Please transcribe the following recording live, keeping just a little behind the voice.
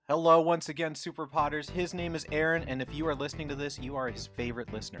Hello once again, Super Potters. His name is Aaron, and if you are listening to this, you are his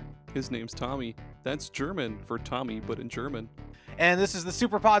favorite listener. His name's Tommy. That's German for Tommy, but in German. And this is the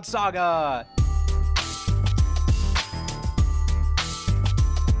Super Pod Saga!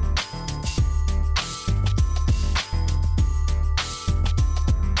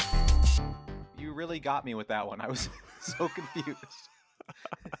 You really got me with that one. I was so confused.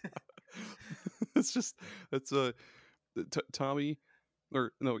 Tommy,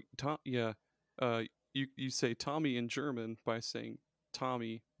 or no, Tom. Yeah, you say Tommy in German by saying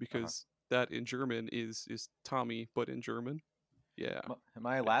Tommy because that in German is Tommy, but in German. Yeah.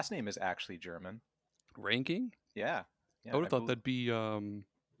 My last name is actually German. Ranking? Yeah. I would have thought that'd be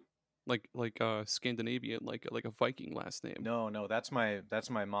like Scandinavian, like a Viking last name. No, that's my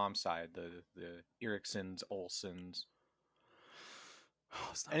mom's side. The Eriksons, Olsons.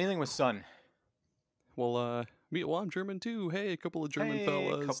 Anything with son. Well, I'm German too. Hey, a couple of German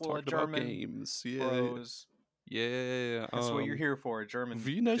fellas talking about games. Yeah, bros. Yeah. That's what you're here for, German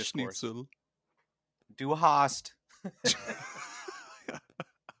Wiener discourse. Schnitzel. Du hast.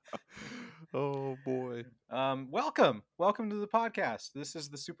 Oh boy. Welcome to the podcast. This is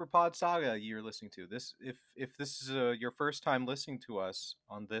the Super Pod Saga you're listening to. This, if this is your first time listening to us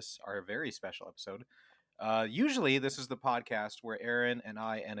on this our very special episode, usually this is the podcast where Aaron and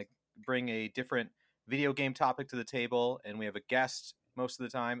I bring a different video game topic to the table, and we have a guest most of the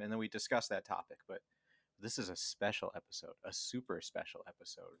time, and then we discuss that topic. But this is a special episode, a super special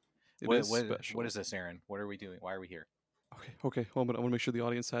episode. What is this, Aaron? What are we doing? Why are we here? Okay. Well, I want to make sure the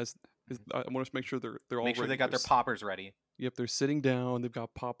audience has. I want to make sure they're all. Make sure they got their poppers ready. Yep, they're sitting down. They've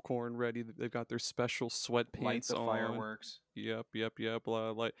got popcorn ready. They've got their special sweatpants Light the on. Fireworks. Yep.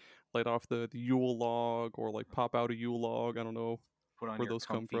 Light off the Yule log, or like pop out a Yule log. I don't know. Put on where your those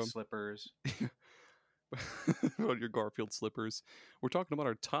come from. Slippers. On your Garfield slippers. We're talking about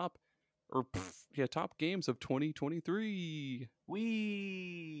our top games of 2023. What a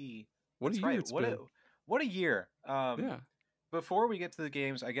year it's been. What a year. Yeah. Before we get to the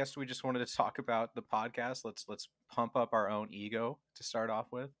games, I guess we just wanted to talk about the podcast. Let's pump up our own ego to start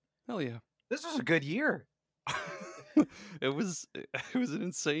off with. Hell yeah. This was a good year. It was an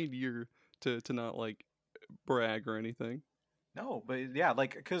insane year to not like brag or anything. No, but yeah,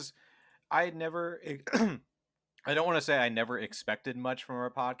 like, because I never I don't want to say I never expected much from our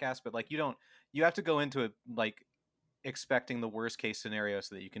podcast, but like you have to go into it like expecting the worst case scenario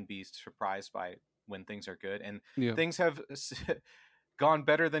so that you can be surprised by when things are good, and things have gone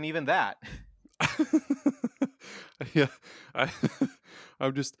better than even that. Yeah, I'm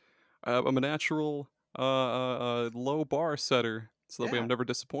a natural low bar setter, so that way I'm never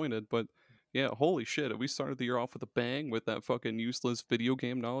disappointed. But yeah, holy shit, we started the year off with a bang with that fucking useless video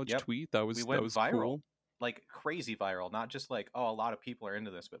game knowledge tweet. That was viral. Cool. Like crazy viral, not just like, oh, a lot of people are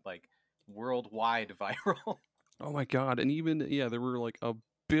into this, but like worldwide viral. Oh my god. And even there were like a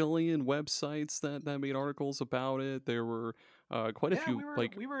billion websites that made articles about it. There were quite a few.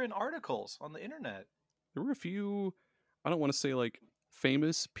 We were in articles on the internet. There were a few, I don't want to say like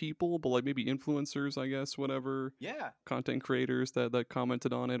famous people, but like maybe influencers, I guess, whatever. Yeah. Content creators that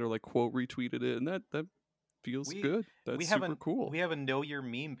commented on it or like quote retweeted it, and that feels good. That's super cool. We have a Know Your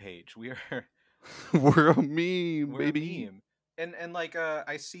Meme page. We're a meme, baby. A meme. And like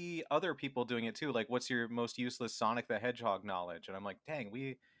I see other people doing it too. Like, what's your most useless Sonic the Hedgehog knowledge? And I'm like, dang,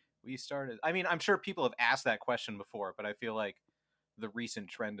 we started. I mean, I'm sure people have asked that question before, but I feel like the recent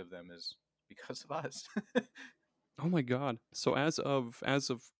trend of them is because of us. Oh my god. So as of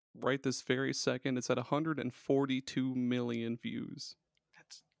right this very second, it's at 142 million views.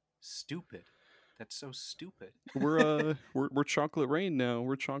 That's stupid. That's so stupid. We're Chocolate Rain now.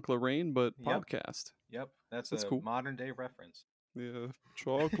 We're Chocolate Rain, but podcast. Yep, that's cool. Modern day reference. Yeah,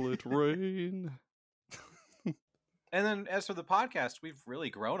 Chocolate Rain. And then as for the podcast, we've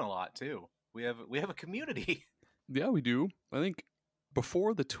really grown a lot too. We have a community. Yeah, we do. I think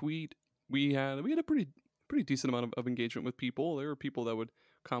before the tweet, we had a pretty decent amount of engagement with people. There were people that would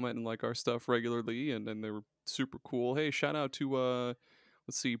comment and like our stuff regularly, and they were super cool. Hey, shout out to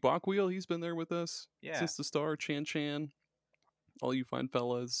let's see, Bachwheel. He's been there with us since the start. Chan, all you fine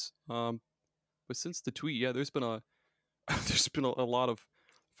fellas. But since the tweet, there's been a lot of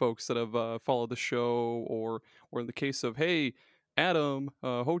folks that have followed the show, or in the case of Adam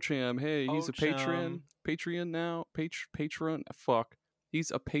Hocham, he's a Patreon now. Patron. Fuck,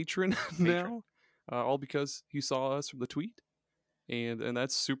 he's a patron now. All because he saw us from the tweet, and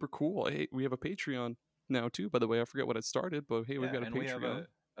that's super cool. Hey, we have a Patreon now too, by the way. I forget what it started, but hey, we've got a Patreon. We have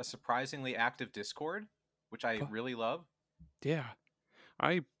a surprisingly active Discord, which I really love. Yeah,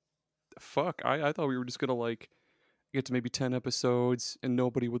 I thought we were just gonna like get to maybe 10 episodes and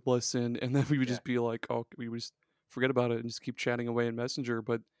nobody would listen, and then we would Yeah. just be like, oh, we would just forget about it and just keep chatting away in Messenger.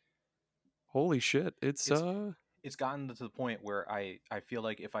 But holy shit, it's It's gotten to the point where I feel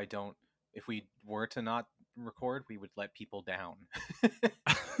like if we were to not record, we would let people down.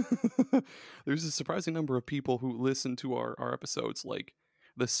 there's a surprising number of people who listen to our episodes like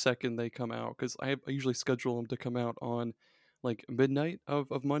the second they come out, because I usually schedule them to come out on like midnight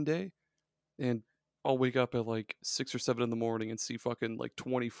of Monday, and I'll wake up at like 6 or 7 in the morning and see fucking like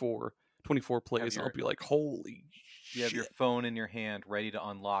 24 plays, and I'll be like, holy You have your shit, phone in your hand ready to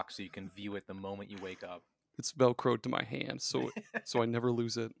unlock so you can view it the moment you wake up. it's velcroed to my hand, so I never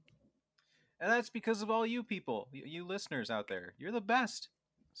lose it. And that's because of all you people, you listeners out there. You're the best.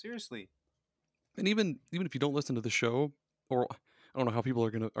 Seriously. And even if you don't listen to the show, or I don't know how people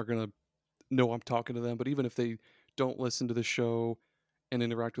are gonna know I'm talking to them, but even if they don't listen to the show and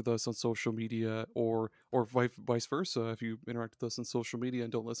interact with us on social media, or vice versa, if you interact with us on social media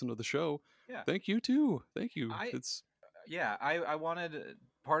and don't listen to the show, Yeah. thank you too. Thank you. I wanted,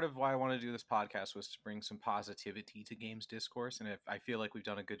 part of why I wanted to do this podcast was to bring some positivity to games discourse, and I feel like we've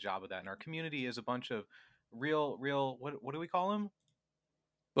done a good job of that. And our community is a bunch of real what do we call them?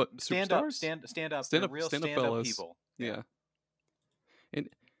 But Stand up, superstars, stand up. stand They're up, real stand up, stand up fellas. people. Yeah. And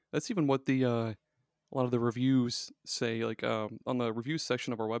that's even what the a lot of the reviews say. Like on the reviews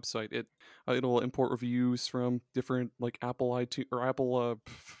section of our website, it'll import reviews from different like Apple iTunes or Apple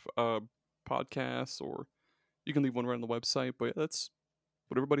podcasts, or you can leave one right on the website. But that's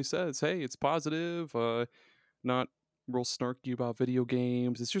what everybody says. Hey, it's positive. Not real snarky about video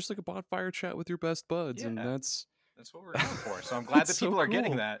games. It's just like a bonfire chat with your best buds, and Yeah. that's That's what we're going for. So I'm glad that that's so people are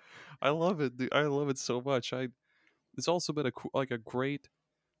getting cool. that. I love it, dude. I love it so much. It's also been a great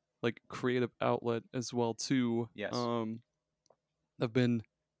like creative outlet as well too. Yes. I've been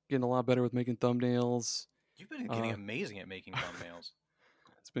getting a lot better with making thumbnails. You've been getting amazing at making thumbnails.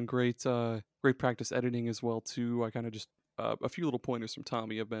 It's been great great practice editing as well too. I kind of just a few little pointers from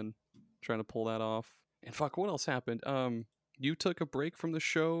Tommy. I've been trying to pull that off. And fuck, what else happened? You took a break from the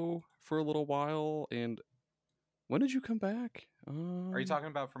show for a little while, and when did you come back? Are you talking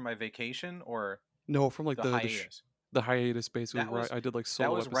about from my vacation or no, from like the hiatus? The hiatus, basically, That where was I did like that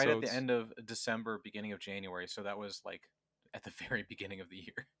solo was episodes. right at the end of December, beginning of January. So that was like at the very beginning of the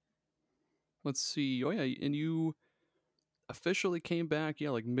year. Let's see. Oh yeah, and you officially came back,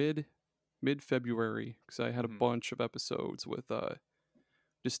 yeah, like mid February, because I had a bunch of episodes with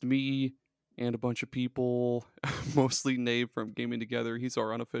just me and a bunch of people, mostly Nave from Gaming Together. He's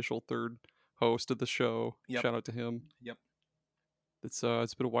our unofficial third host of the show. Yep. Shout out to him. Yep. It's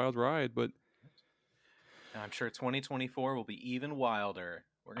been a wild ride, but and I'm sure 2024 will be even wilder.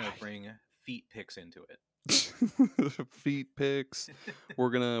 We're gonna bring feet pics into it. Feet pics. We're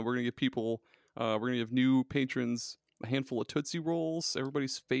gonna give people we're gonna give new patrons a handful of Tootsie Rolls,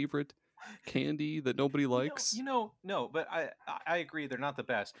 everybody's favorite candy that nobody likes. No, but I agree they're not the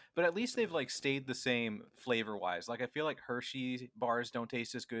best, but at least they've like stayed the same flavor wise. Like I feel like Hershey bars don't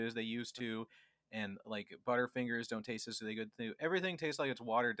taste as good as they used to, and like Butterfingers don't taste as good too. Everything tastes like it's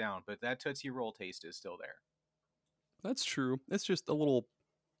watered down, but that Tootsie Roll taste is still there. That's true. It's just a little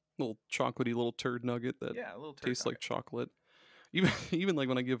chocolatey little turd nugget that a little turd tastes nugget. like chocolate. Even like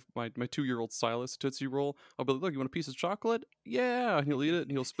when I give my 2-year-old Silas Tootsie Roll, I'll be like, look, you want a piece of chocolate? Yeah. And he'll eat it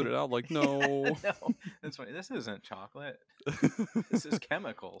and he'll spit it out like, no. No, that's funny. This isn't chocolate. This is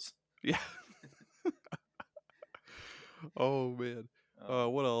chemicals. Yeah. Oh, man.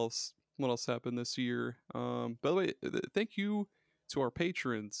 What else? What else happened this year? By the way, thank you to our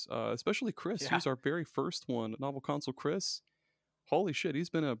patrons, especially Chris. He was our very first one, Novel Console Chris. Holy shit, he's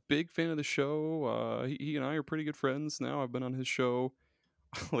been a big fan of the show. He and I are pretty good friends now. I've been on his show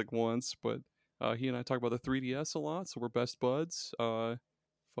like once, but he and I talk about the 3DS a lot, so we're best buds.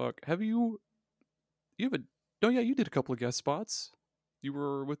 Fuck, have you haven't? Oh yeah, you did a couple of guest spots. You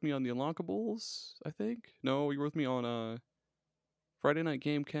were with me on the Unlockables, I think. No, you were with me on Friday Night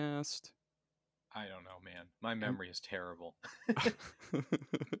Gamecast. I don't know, man. My memory is terrible.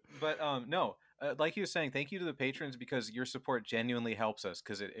 But no, like you were saying, thank you to the patrons, because your support genuinely helps us,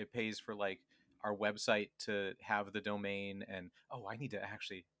 because it pays for like our website to have the domain, and I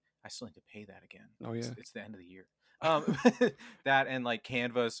still need to pay that again. Oh yeah, it's the end of the year. That and like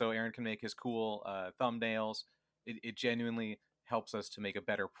Canva, so Aaron can make his cool thumbnails. It genuinely helps us to make a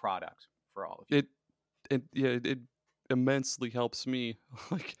better product for all of you. It immensely helps me.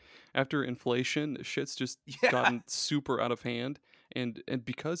 Like after inflation, shit's just gotten super out of hand, and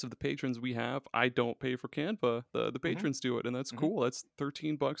because of the patrons we have, I don't pay for Canva. The patrons do it, and that's cool. That's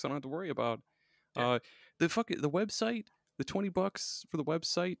 $13 I don't have to worry about. The website, the $20 for the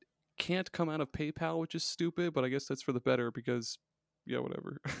website can't come out of PayPal, which is stupid, but I guess that's for the better because, yeah,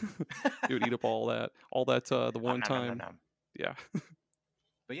 whatever. It would eat up all that the Nom, one nom, nom, nom, time. nom. Yeah.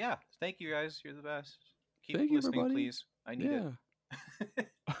 But yeah, thank you guys. You're the best. Keep Thank you, listening, everybody. please. I need Yeah.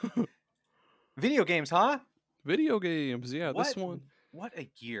 it. Video games, huh? Video games. Yeah, What? What a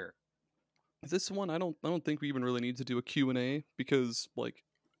year. This one I don't think we even really need to do a Q&A because like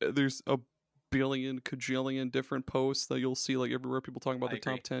there's a billion cajillion different posts that you'll see like everywhere, people talking about I their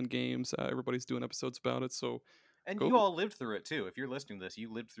top agree. 10 games. Everybody's doing episodes about it, so And go. you all lived through it too. If you're listening to this,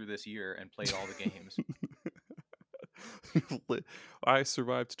 you lived through this year and played all the games. I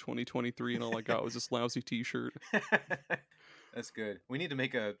survived 2023 and all I got was this lousy t-shirt. That's good. We need to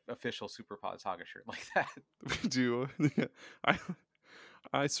make a official SuperPod Saga shirt like that. We do.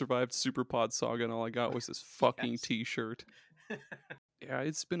 I survived Super Pod Saga and all I got was this fucking Yes. t-shirt. Yeah,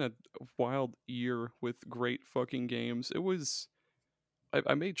 it's been a wild year with great fucking games. It was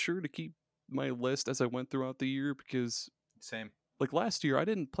I made sure to keep my list as I went throughout the year because Same. like last year I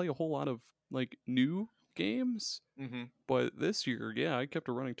didn't play a whole lot of like new games, Mm-hmm. but this year, yeah, I kept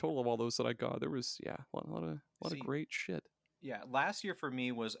a running total of all those that I got. There was a lot of great shit. Yeah, last year for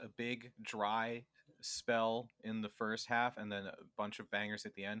me was a big dry spell in the first half and then a bunch of bangers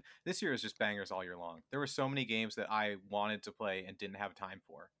at the end. This year is just bangers all year long. There were so many games that I wanted to play and didn't have time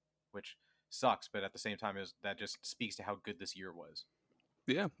for, which sucks, but at the same time that just speaks to how good this year was.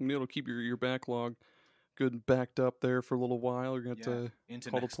 Yeah, it'll keep your backlog good and backed up there for a little while. You're going to have to into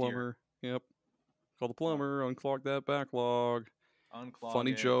call the next year. plumber. Yep. Call the plumber, unclog that backlog. Unclog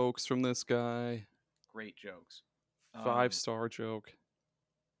Funny it. jokes from this guy. Great jokes. 5-star joke.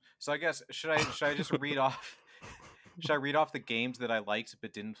 So I guess should I just read off should I read off the games that I liked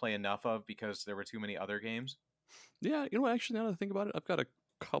but didn't play enough of because there were too many other games? Yeah, you know what, actually now that I think about it, I've got a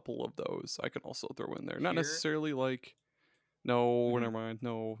couple of those I can also throw in there. Not Here? necessarily like no, never mind.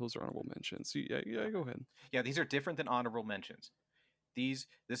 No, those are honorable mentions. Yeah, go ahead. Yeah, these are different than honorable mentions. This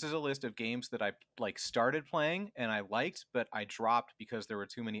is a list of games that I like started playing and I liked, but I dropped because there were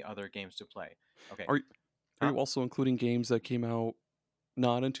too many other games to play. Okay. Are you also including games that came out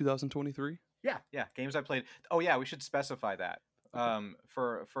not in 2023? Yeah, games I played. Oh yeah, we should specify that. Okay.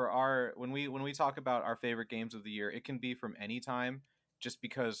 For our when we talk about our favorite games of the year, it can be from any time just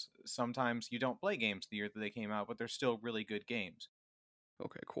because sometimes you don't play games the year that they came out, but they're still really good games.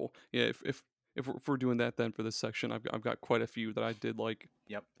 Okay, cool. Yeah, if we're doing that then for this section, I've got quite a few that I did like.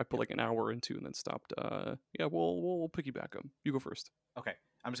 Yep. I put like an hour into and then stopped. Yeah, we'll piggyback them. You go first. Okay,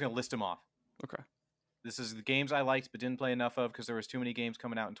 I'm just gonna list them off. Okay. This is the games I liked but didn't play enough of because there was too many games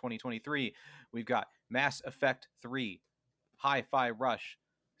coming out in 2023. We've got Mass Effect 3, Hi-Fi Rush,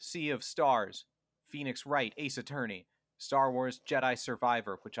 Sea of Stars, Phoenix Wright, Ace Attorney, Star Wars Jedi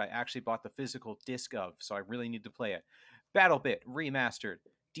Survivor, which I actually bought the physical disc of, so I really need to play it. BattleBit Remastered,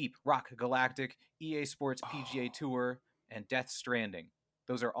 Deep Rock Galactic, EA Sports PGA Tour, and Death Stranding.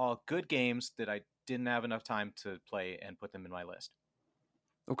 Those are all good games that I didn't have enough time to play and put them in my list.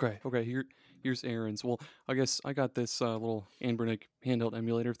 Okay. Here's Aaron's. Well, I guess I got this little Anbernic handheld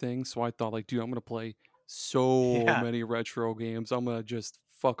emulator thing, so I thought like, dude, I'm gonna play so many retro games. I'm gonna just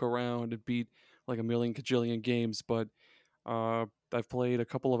fuck around and beat like a million cajillion games. But I've played a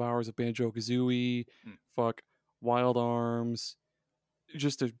couple of hours of Banjo-Kazooie, Wild Arms,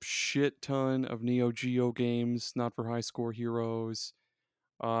 just a shit ton of Neo Geo games, not for high score heroes.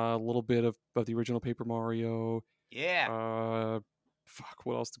 A little bit of the original Paper Mario. Yeah.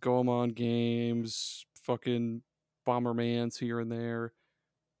 What else? The Goemon games, fucking Bombermans here and there.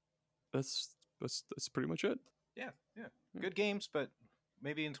 That's pretty much it. Yeah. Good games, but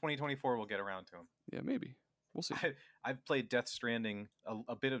maybe in 2024 we'll get around to them. Yeah, maybe. We'll see. I've played Death Stranding,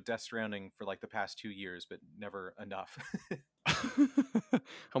 a bit of Death Stranding for like the past 2 years, but never enough.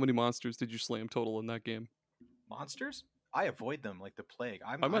 How many monsters did you slam total in that game? Monsters? I avoid them like the plague.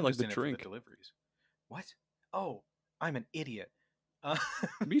 I'm like just the in drink. It for the deliveries. What? Oh, I'm an idiot.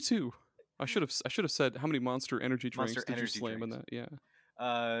 Me too. I should have said how many Monster Energy drinks did you slam in that? Yeah.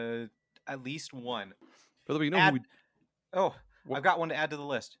 At least one. By the way, you know who I've got one to add to the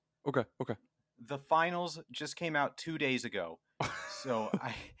list. Okay. The finals just came out 2 days ago, so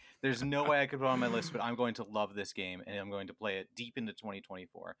there's no way I could put it on my list, but I'm going to love this game and I'm going to play it deep into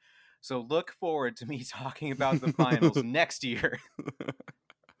 2024. So look forward to me talking about the finals next year.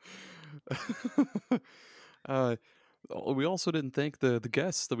 We also didn't thank the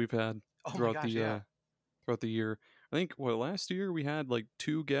guests that we've had throughout the year. I think last year we had like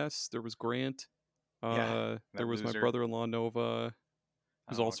 2 guests. There was Grant. There was my brother-in-law Nova,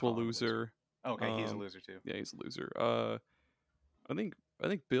 who's also a loser. Okay, he's a loser too. Yeah, he's a loser. I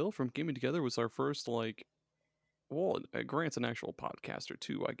think Bill from Gaming Together was our first like well, Grant's an actual podcaster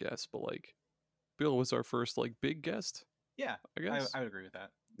too, I guess, but like Bill was our first like big guest, Yeah, I I guess. would agree with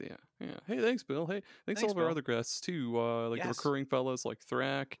that. Yeah. Hey, thanks, Bill. Hey, thanks to all Thanks, of our Bill. other guests too. Like the Yes. recurring fellas like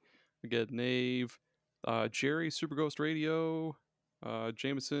Thrak, again, Nave, Jerry, Super Ghost Radio,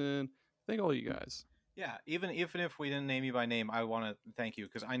 Jameson. Thank all you guys. Yeah, even if we didn't name you by name, I want to thank you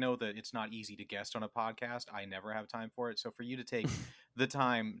because I know that it's not easy to guest on a podcast. I never have time for it. So for you to take the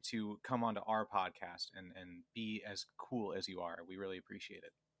time to come onto our podcast and be as cool as you are, we really appreciate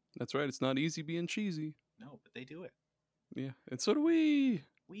it. That's right. It's not easy being cheesy. No, but they do it. Yeah, and so do we.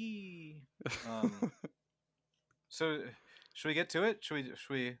 We so should we get to it? Should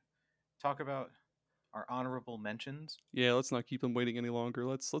we talk about our honorable mentions? Yeah, let's not keep them waiting any longer.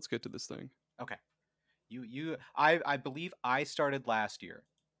 Let's get to this thing. Okay. I believe I started last year.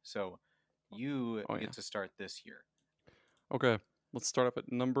 So you Oh get yeah. to start this year. Okay, let's start up at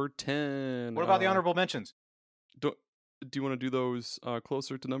number 10. What about the honorable mentions? Do you want to do those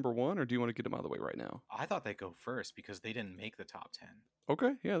closer to number 1, or do you want to get them out of the way right now? I thought they'd go first because they didn't make the top 10.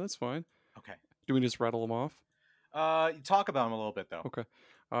 Okay, yeah, that's fine. Okay. Do we just rattle them off? Talk about them a little bit though. Okay.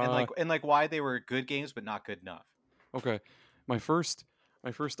 And like why they were good games but not good enough. Okay. My first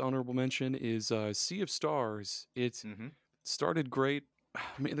honorable mention is Sea of Stars. It started great. I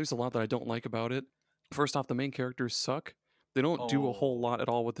mean, there's a lot that I don't like about it. First off, the main characters suck. They don't do a whole lot at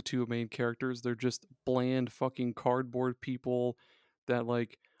all with the two main characters. They're just bland fucking cardboard people that,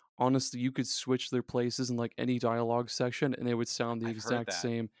 like, honestly, you could switch their places in like any dialogue section and they would sound the exact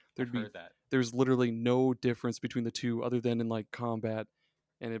same. There's literally no difference between the two other than in like combat,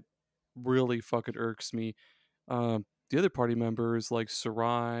 and it really fucking irks me. The other party members like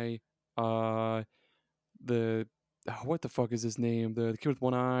Sarai, the what the fuck is his name? The kid with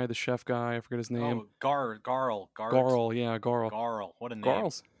one eye, the chef guy. I forget his name. Oh, Garl. Yeah, Garl. Garl. What a name.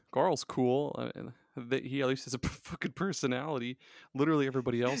 Garl's cool. He at least has a fucking personality. Literally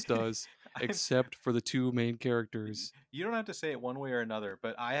everybody else does, except for the two main characters. You don't have to say it one way or another,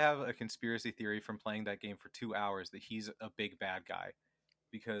 but I have a conspiracy theory from playing that game for 2 hours that he's a big bad guy,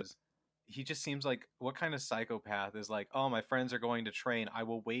 because he just seems like what kind of psychopath is like, oh, my friends are going to train, I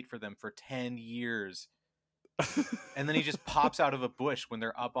will wait for them for 10 years. And then he just pops out of a bush when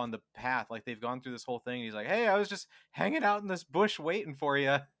they're up on the path, like they've gone through this whole thing, and he's like, hey, I was just hanging out in this bush waiting for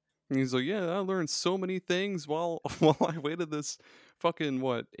you. And he's like, yeah, I learned so many things while I waited this fucking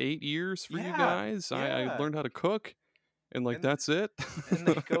 8 years for you guys. I learned how to cook, and like that's it. And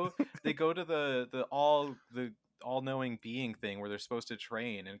they go to the all-knowing being thing where they're supposed to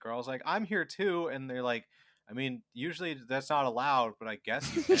train, and Garl's like, I'm here too, and they're like, I mean, usually that's not allowed, but I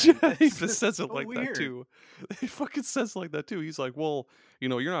guess you can. Yeah, he just says it so like weird. That too. He fucking says it like that too. He's like, well,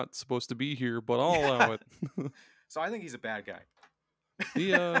 you're not supposed to be here, but I'll allow it. So I think he's a bad guy.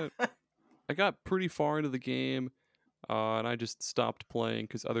 I got pretty far into the game, and I just stopped playing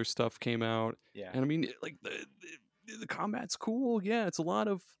because other stuff came out. Yeah. And I mean, like the combat's cool. Yeah, it's a lot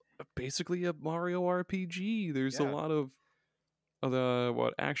of basically a Mario RPG. There's a lot of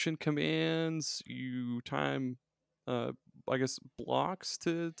the action commands. You time, I guess, blocks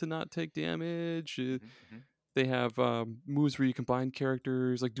to not take damage. They have moves where you combine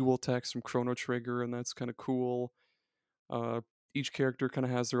characters, like dual text from Chrono Trigger, and that's kind of cool. Each character kind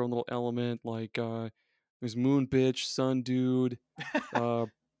of has their own little element. Like there's Moon Bitch, Sun Dude,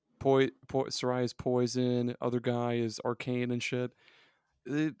 Sarai's Poison. Other guy is Arcane and shit.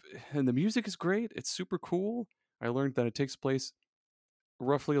 And the music is great. It's super cool. I learned that it takes place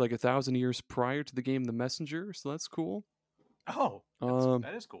roughly like 1,000 years prior to the game The Messenger, so that's cool. Oh,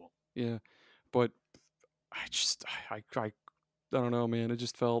 that is cool. Yeah, but I don't know, man. It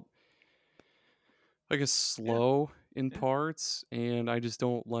just felt, I guess, slow in parts, and I just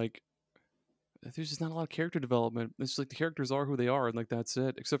don't like. There's just not a lot of character development. It's just like the characters are who they are, and like that's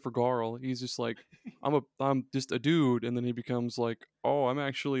it. Except for Garl, he's just like, I'm just a dude, and then he becomes like, oh, I'm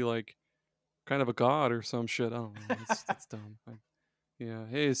actually like, kind of a god or some shit. I don't know. It's dumb. Yeah.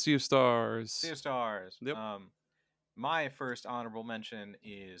 Hey, Sea of Stars. Sea of Stars. Yep. My first honorable mention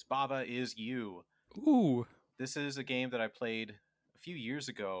is Baba Is You. Ooh. This is a game that I played a few years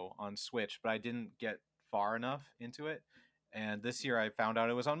ago on Switch, but I didn't get far enough into it. And this year I found out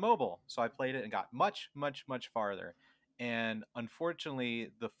it was on mobile. So I played it and got much, much, much farther. And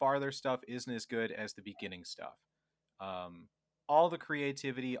unfortunately, the farther stuff isn't as good as the beginning stuff. All the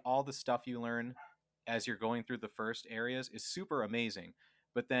creativity, all the stuff you learn as you're going through the first areas is super amazing.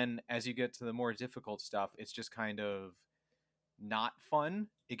 But then as you get to the more difficult stuff, it's just kind of not fun.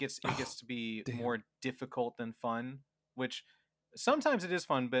 It gets to be more difficult than fun, which sometimes it is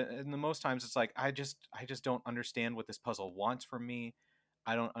fun, but in the most times it's like I just don't understand what this puzzle wants from me.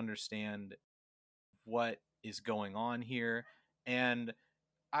 I don't understand what is going on here. And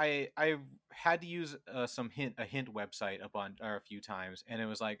I had to use a hint website a few times, and it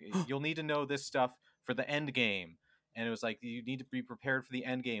was like, you'll need to know this stuff for the end game, and it was like, you need to be prepared for the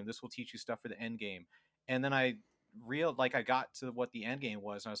end game. This will teach you stuff for the end game. And then I got to what the end game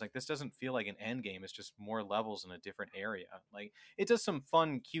was, and I was like, this doesn't feel like an end game. It's just more levels in a different area. Like, it does some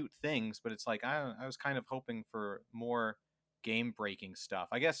fun, cute things, but it's like, I was kind of hoping for more game breaking stuff.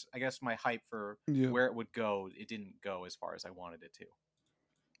 I guess my hype for Yeah. where it would go, it didn't go as far as I wanted it to.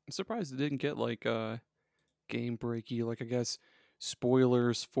 I'm surprised it didn't get like game breaky. Like I guess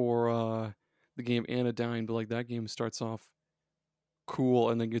spoilers for the game Anodyne, but like that game starts off cool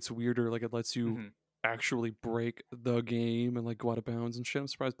and then gets weirder. Like it lets you Mm-hmm. actually break the game and like go out of bounds and shit. I'm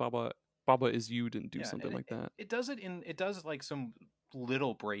surprised Baba Is You didn't do Yeah, something and like that. it does like some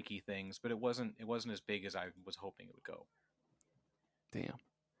little breaky things, but it wasn't as big as I was hoping it would go. Damn.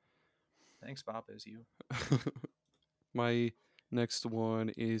 Thanks, Bob, as you. My next one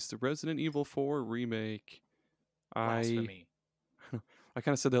is the Resident Evil 4 remake. Blasphemy. I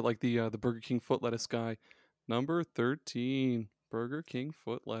kind of said that like the Burger King foot lettuce guy. Number 13, Burger King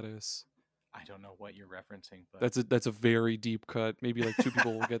foot lettuce. I don't know what you're referencing, but That's a very deep cut. Maybe like 2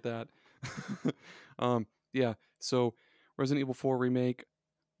 people will get that. Yeah. So Resident Evil 4 remake.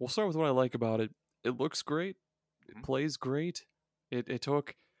 We'll start with what I like about it. It looks great. It Mhm. plays great. It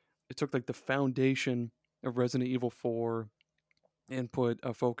took like the foundation of Resident Evil 4 and put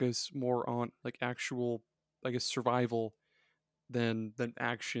a focus more on like actual, I guess, survival than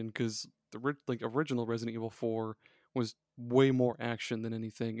action, because the like original Resident Evil 4 was way more action than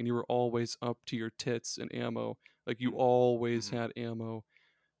anything, and you were always up to your tits in ammo. Like you always Mhm. had ammo,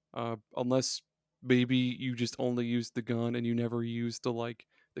 unless maybe you just only used the gun and you never used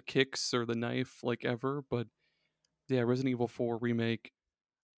the kicks or the knife like ever. But yeah, Resident Evil 4 remake.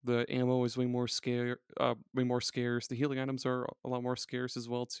 The ammo is way more scarce. The healing items are a lot more scarce as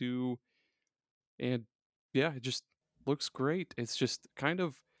well too, and yeah, it just looks great. It's just kind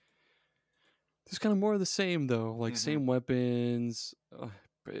of more of the same though, like Mhm. same weapons.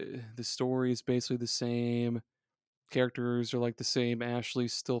 The story is basically the same. Characters are like the same.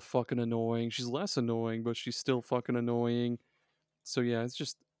 Ashley's still fucking annoying. She's less annoying, but she's still fucking annoying. So yeah, it's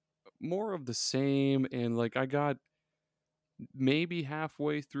just more of the same. And like I got maybe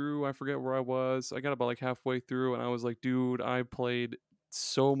halfway through. I forget where I was. I got about like halfway through, and I was like, dude, I played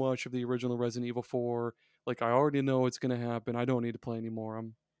so much of the original Resident Evil 4. Like, I already know it's gonna happen. I don't need to play anymore.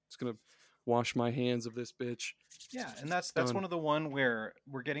 I'm just gonna wash my hands of this bitch. Yeah, and that's Done. one of the one where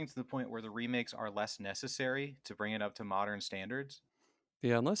we're getting to the point where the remakes are less necessary to bring it up to modern standards.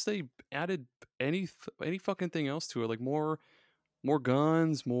 Yeah, unless they added any fucking thing else to it, like more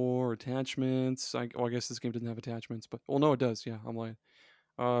guns, more attachments. I guess this game doesn't have attachments, but well, no, it does. Yeah, I'm lying.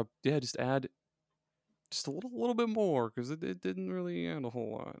 Yeah, just add just a little bit more, because it didn't really add a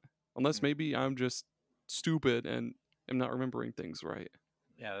whole lot. Unless Mm. maybe I'm just stupid and am not remembering things right.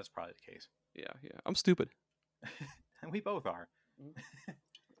 Yeah, that's probably the case. Yeah, I'm stupid. And we both are. Mhm.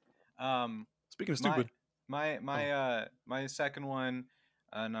 um Speaking of my stupid, oh, my second one,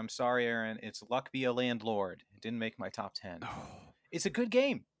 and I'm sorry, Aaron, it's Luck Be a Landlord. It didn't make my top 10. It's a good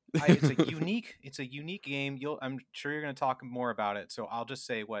game. It's a unique game. I'm sure you're going to talk more about it, so I'll just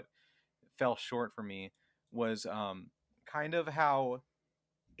say what fell short for me was kind of how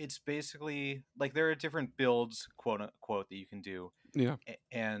it's basically like there are different builds, quote unquote, that you can do, yeah,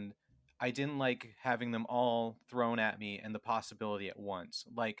 and I didn't like having them all thrown at me and the possibility at once.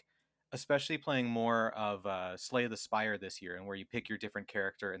 Like, especially playing more of Slay the Spire this year, and where you pick your different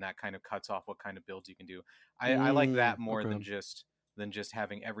character, and that kind of cuts off what kind of builds you can do. I like that more okay, than just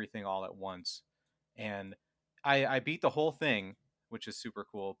having everything all at once. And I beat the whole thing, which is super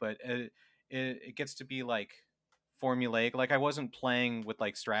cool. But it gets to be like formulaic. Like, I wasn't playing with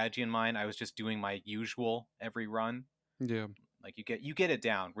like strategy in mind. I was just doing my usual every run. yeah. Like, you get it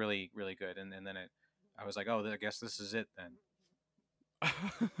down really really good, and then I was like, oh, I guess this is it then.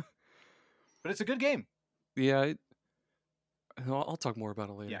 But it's a good game. Yeah, I'll talk more about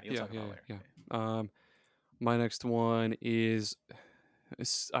it later. Yeah, you'll Yeah, talk yeah, about it later. yeah. Okay. My next one is,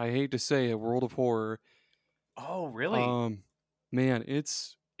 I hate to say it, World of Horror. Oh, really? Um, Man,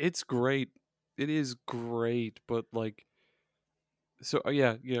 it's great. It is great, but like, so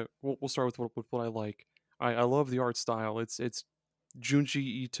yeah. We'll start with what I like. I love the art style. It's Junji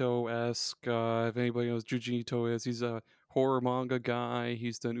Ito esque. If anybody knows Junji Ito is, he's a horror manga guy.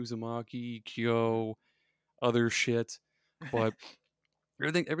 He's done Uzumaki, Kyo, other shit, but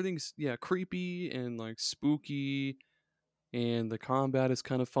everything's yeah creepy and like spooky, and the combat is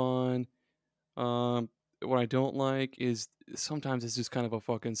kind of fun. Um, what I don't like is sometimes it's just kind of a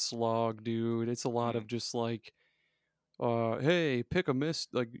fucking slog, dude. It's a lot Mm. of just like, hey, pick a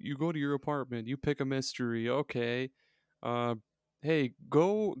like you go to your apartment, you pick a mystery, okay. Uh, hey,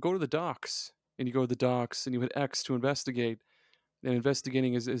 go to the docks, and you go to the docks, and you hit X to investigate. And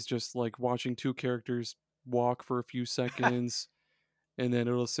investigating is just like watching two characters walk for a few seconds, and then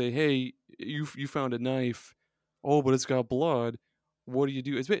it'll say, "Hey, you found a knife. Oh, but it's got blood. What do you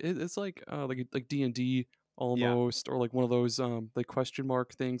do?" It's like D&D Yeah. almost, or like one of those like question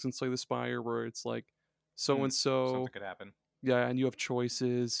mark things in Slay the Spire where it's like so and Something so, could happen. yeah, and you have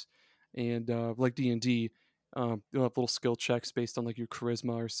choices, and like D&D, you'll have little skill checks based on like your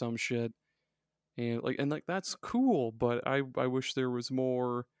charisma or some shit, and that's cool, but I wish there was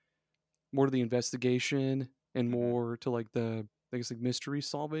more to the investigation and Hmm. more to like the, I guess, like mystery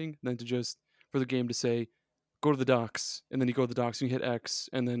solving than to just for the game to say go to the docks, and then you go to the docks and you hit X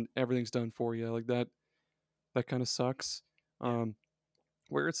and then everything's done for you. Like that kind of sucks. Yeah. Um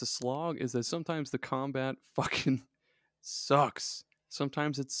where it's a slog is that sometimes the combat fucking sucks.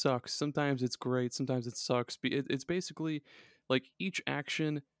 Sometimes it sucks. Sometimes it's great. Sometimes it sucks. It's basically like each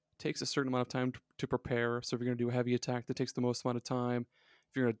action takes a certain amount of time to prepare. So if you're going to do a heavy attack, that takes the most amount of time.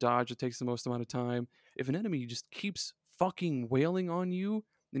 If you're going to dodge, it takes the most amount of time. If an enemy just keeps fucking wailing on you,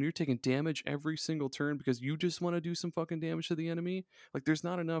 and you're taking damage every single turn because you just want to do some fucking damage to the enemy, like there's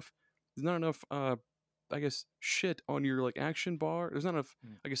not enough I guess shit on your like action bar. There's not enough,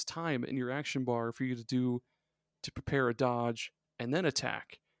 Mm. I guess, time in your action bar for you to prepare a dodge and then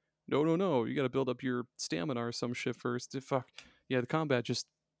attack. No, no, no. You got to build up your stamina or some shit first. Fuck. Yeah, the combat just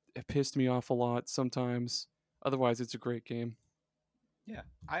it pissed me off a lot sometimes. Otherwise, it's a great game. Yeah.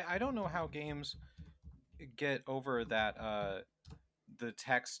 I don't know how games get over that the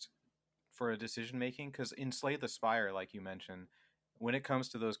text for a decision making, because in Slay the Spire, like you mentioned, when it comes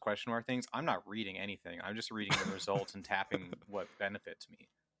to those question mark things, I'm not reading anything. I'm just reading the results and tapping what benefits me.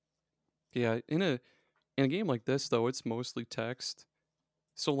 Yeah, in a game like this though, it's mostly text.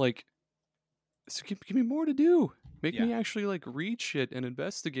 So like, give me more to do. Make Yeah. me actually like read shit and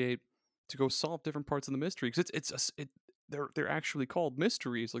investigate to go solve different parts of the mystery. Because they're actually called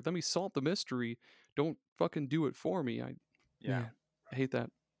mysteries. Like, let me solve the mystery. Don't fucking do it for me. Yeah. Man, I hate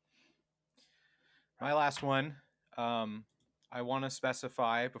that. My last one. Um, I want to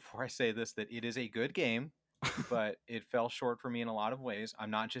specify before I say this that it is a good game, but it fell short for me in a lot of ways. I'm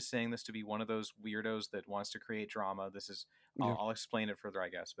not just saying this to be one of those weirdos that wants to create drama. This is, Yeah. I'll explain it further, I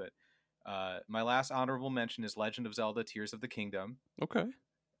guess. But my last honorable mention is Legend of Zelda: Tears of the Kingdom. Okay.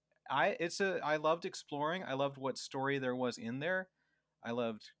 I loved exploring. I loved what story there was in there. I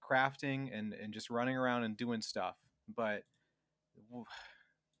loved crafting and just running around and doing stuff. But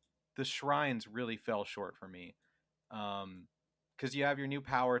the shrines really fell short for me. Because you have your new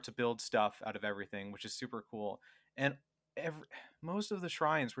power to build stuff out of everything, which is super cool. And every, most of the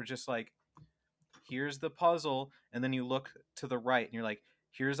shrines were just like, here's the puzzle, and then you look to the right and you're like,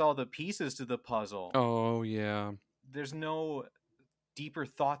 here's all the pieces to the puzzle. Oh yeah. There's no deeper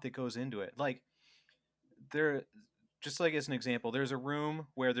thought that goes into it. Like there, just like as an example, there's a room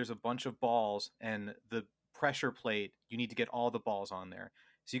where there's a bunch of balls, and the pressure plate, you need to get all the balls on there.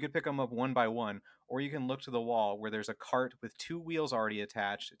 So you could pick them up one by one, or you can look to the wall where there's a cart with two wheels already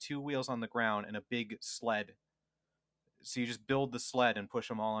attached, two wheels on the ground, and a big sled. So you just build the sled and push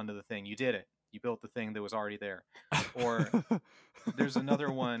them all onto the thing. You did it. You built the thing that was already there. Or there's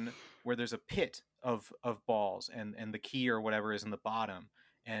another one where there's a pit of balls, and the key or whatever is in the bottom,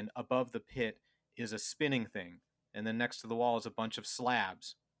 and above the pit is a spinning thing, and then next to the wall is a bunch of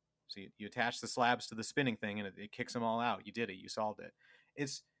slabs. So you attach the slabs to the spinning thing, and it kicks them all out. You did it. You solved it.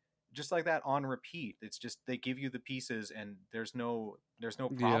 It's just like that on repeat. It's just they give you the pieces, and there's no Yeah.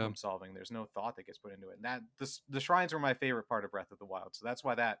 problem solving. There's no thought that gets put into it. And that the shrines were my favorite part of Breath of the Wild, so that's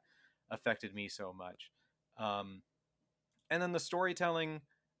why that affected me so much. Um, and then the storytelling,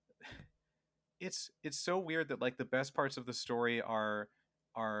 it's so weird that like the best parts of the story are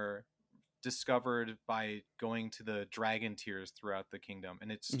discovered by going to the dragon tiers throughout the kingdom,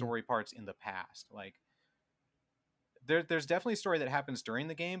 and it's Mhm. story parts in the past. Like there's definitely a story that happens during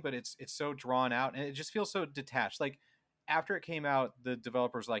the game, but it's so drawn out and it just feels so detached. Like after it came out, the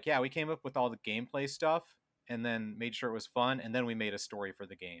developers like, yeah, we came up with all the gameplay stuff and then made sure it was fun, and then we made a story for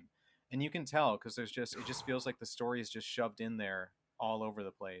the game. And you can tell because it just feels like the story is just shoved in there all over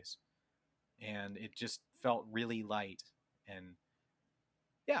the place, and it just felt really light. And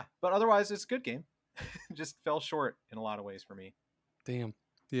yeah, but otherwise it's a good game. Just fell short in a lot of ways for me. Damn.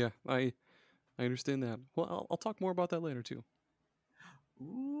 Yeah. I understand that. Well, I'll talk more about that later too.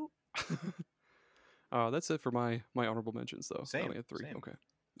 Ooh. That's it for my honorable mentions though. I only Same, had three. same. Okay.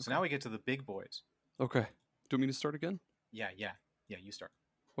 So Okay. now we get to the big boys. Okay. Do you want me to start again? Yeah, you start.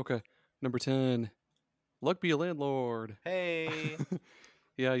 Okay. Number 10. Luck Be a Landlord. Hey.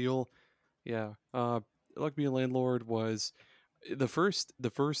 Yeah, Luck Be a Landlord was the first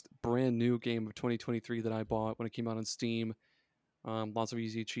brand new game of 2023 that I bought when it came out on Steam. Lots of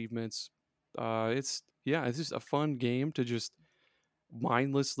easy achievements. It's just a fun game to just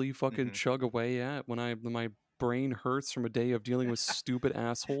mindlessly fucking Hmm. chug away at when my brain hurts from a day of dealing with stupid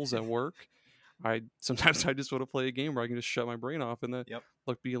assholes at work. I sometimes I just want to play a game where I can just shut my brain off, and the Yep.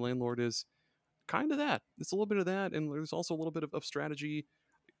 Luck Be a Landlord is kind of that. It's a little bit of that, and there's also a little bit of strategy,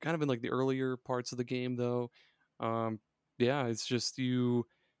 kind of in like the earlier parts of the game, though. Um, yeah, it's just you.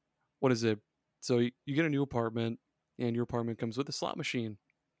 What is it? So you get a new apartment, and your apartment comes with a slot machine,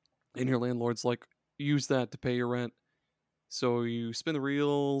 and your landlord's like, use that to pay your rent. So you spin the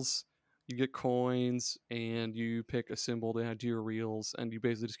reels, you get coins, and you pick a symbol to add to your reels, and you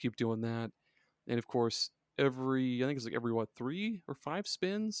basically just keep doing that. And of course, I think it's like every what 3 or 5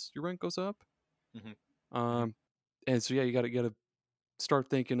 spins, your rent goes up. Hmm. Hmm. Um, and so yeah, you gotta start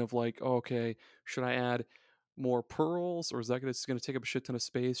thinking of like, oh, okay, should I add more pearls, or is that gonna take up a shit ton of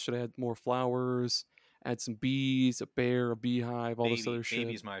space? Should I add more flowers? Add some bees, a bear, a beehive, all this other shit.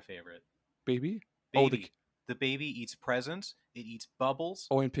 Baby's my favorite. Baby? Oh, Baby. The baby eats presents. It eats bubbles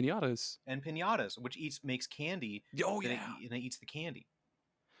and pinatas. and pinatas, which makes candy. Oh That yeah, and it eats the candy.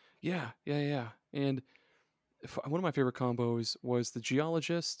 yeah. And one of my favorite combos was the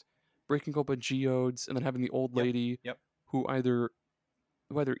geologist breaking open geodes and then having the old Yep. lady Yep. who either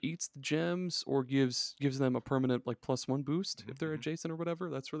eats the gems or gives them a permanent like +1 boost Hmm. if they're Hmm. adjacent or whatever.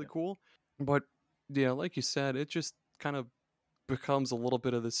 That's really Yep. cool. But yeah, like you said, it just kind of becomes a little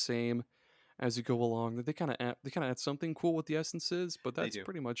bit of the same as you go along. They kind of add something cool with the essences, but They that's do.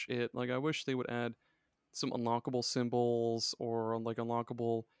 pretty much it. Like I wish they would add some unlockable symbols or like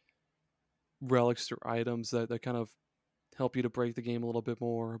unlockable relics or items that kind of help you to break the game a little bit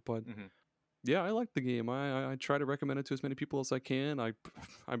more. But Hmm. yeah, I like the game. I try to recommend it to as many people as I can. I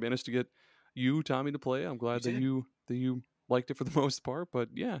managed to get you, Tommy, to play. I'm You glad that did. you liked it for the most part. But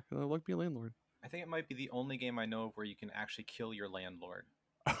yeah, I like being a landlord. I think it might be the only game I know of where you can actually kill your landlord.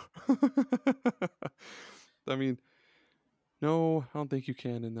 I mean, no, I don't think you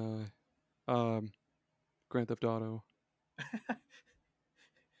can in Grand Theft Auto.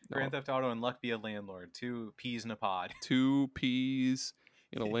 Grand No, Theft Auto and Luck Be a Landlord. Two peas in a pod. 2 peas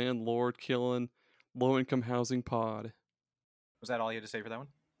in a landlord killing low income housing pod. Was that all you had to say for that one?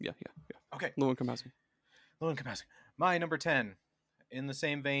 Yeah. Okay. Low income housing. Low income housing. My number 10. In the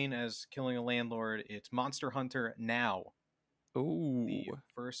same vein as killing a landlord, it's Monster Hunter Now, Oh, the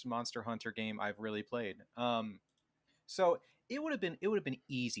first Monster Hunter game I've really played. So it would have been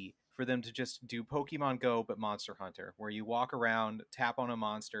easy for them to just do Pokemon Go but Monster Hunter, where you walk around, tap on a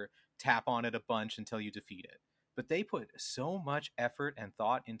monster, tap on it a bunch until you defeat it. But they put so much effort and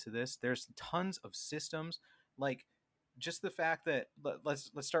thought into this. There's tons of systems, like just the fact that let's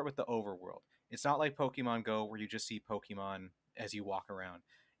start with the overworld. It's not like Pokemon Go where you just see Pokemon as you walk around.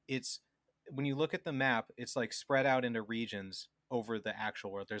 It's when you look at the map, it's like spread out into regions over the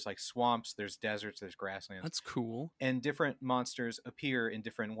actual world. There's like swamps, there's deserts, there's grasslands, that's cool. and different monsters appear in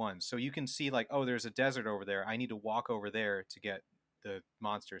different ones. So you can see like, oh, there's a desert over there. I need to walk over there to get the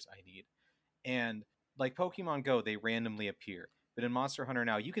monsters I need. And like Pokemon Go, they randomly appear. But in Monster Hunter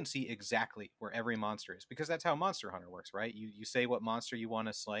Now, you can see exactly where every monster is because that's how Monster Hunter works, right? You say what monster you want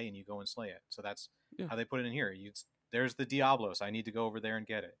to slay and you go and slay it. So that's Yeah, how they put it in here. There's the Diablos. I need to go over there and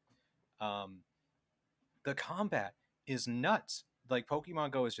get it. Um, the combat is nuts. Like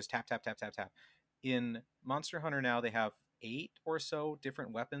Pokemon Go is just tap tap tap tap tap. In Monster Hunter Now, they have 8 or so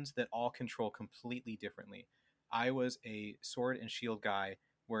different weapons that all control completely differently. I was a sword and shield guy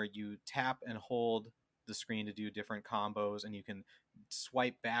where you tap and hold the screen to do different combos, and you can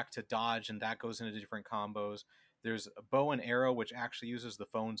swipe back to dodge, and that goes into different combos. There's a bow and arrow, which actually uses the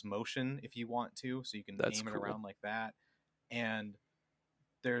phone's motion if you want to, so you can that's aim it cool. around like that. And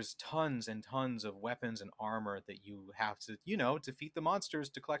there's tons and tons of weapons and armor that you have to, defeat the monsters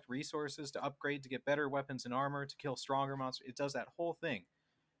to collect resources, to upgrade, to get better weapons and armor, to kill stronger monsters. It does that whole thing.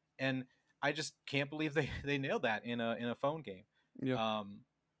 And I just can't believe they nailed that in a phone game. Yeah. Um,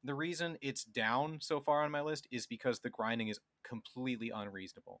 the reason it's down so far on my list is because the grinding is completely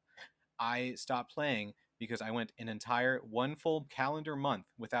unreasonable. I stopped playing because I went an entire one full calendar month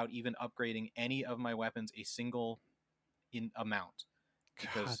without even upgrading any of my weapons a single in amount God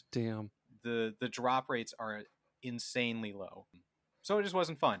because damn. the drop rates are insanely low. So it just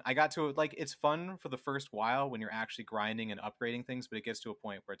wasn't fun. I got to like it's fun for the first while when you're actually grinding and upgrading things, but it gets to a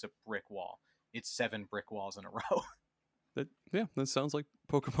point where it's a brick wall. It's 7 brick walls in a row. That sounds like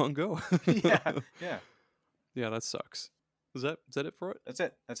Pokemon Go. Yeah. Yeah, that sucks. Is that it for it? That's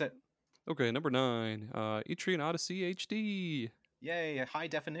it. That's it. Okay, number 9, Etrian Odyssey HD. Yay! High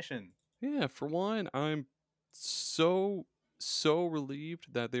definition. Yeah, for one, I'm so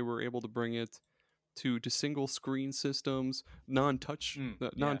relieved that they were able to bring it to single screen systems, Yeah. non-touch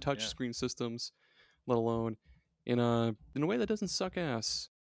Yeah. screen systems, let alone in a way that doesn't suck ass.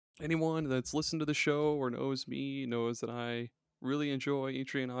 Anyone that's listened to the show or knows me knows that I really enjoy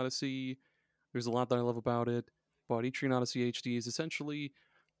Etrian Odyssey. There's a lot that I love about it, but Etrian Odyssey HD is essentially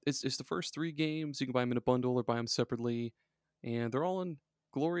it's the first 3 games. You can buy them in a bundle or buy them separately, and they're all in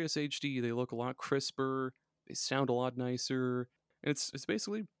glorious HD. They look a lot crisper, they sound a lot nicer, and it's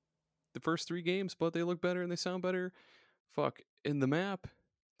basically the first 3 games, but they look better and they sound better. Fuck. In the map,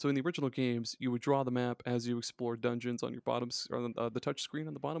 so in the original games, you would draw the map as you explore dungeons on your or on the touch screen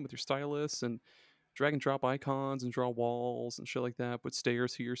on the bottom with your stylus and drag and drop icons and draw walls and shit like that. Put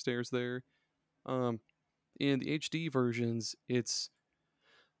stairs here, stairs there. Um, in the HD versions, it's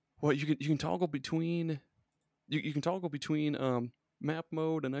what you can toggle between. You can toggle between map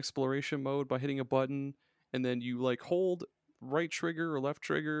mode and exploration mode by hitting a button, and then you like hold right trigger or left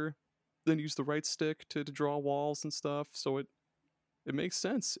trigger, then use the right stick to draw walls and stuff. So it makes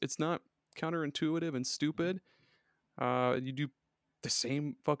sense. It's not counterintuitive and stupid. You do the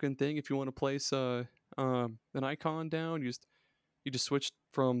same fucking thing if you want to place an icon down. You just switch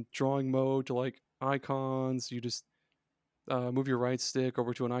from drawing mode to like icons. You just move your right stick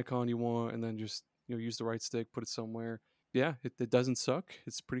over to an icon you want, and then just use the right stick, put it somewhere. Yeah, it doesn't suck.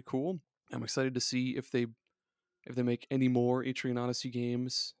 It's pretty cool. I'm excited to see if they make any more Etrian Odyssey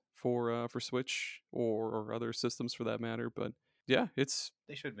games for Switch or other systems for that matter. But yeah, it's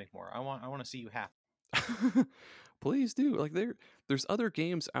They should make more. I want to see you happy. please do. Like there's other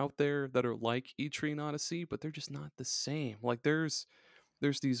games out there that are like Etrian Odyssey, but they're just not the same. Like there's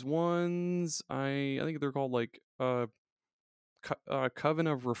these ones I think they're called like Coven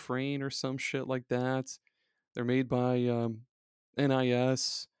of Refrain or some shit like that. They're made by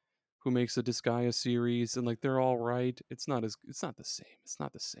NIS, who makes the Disgaea series, and like they're all right. It's not the same. It's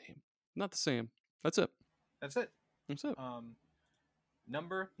not the same. Not the same. That's it. That's it. That's it.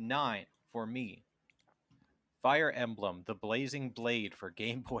 Number 9 for me. Fire Emblem: The Blazing Blade for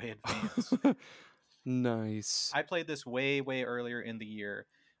Game Boy Advance. Nice. I played this way earlier in the year.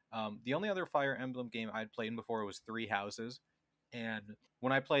 The only other Fire Emblem game I'd played before was Three Houses, and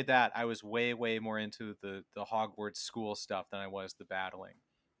when I played that, I was way more into the Hogwarts school stuff than I was the battling.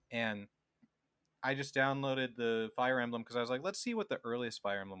 And I just downloaded the Fire Emblem because I was like, let's see what the earliest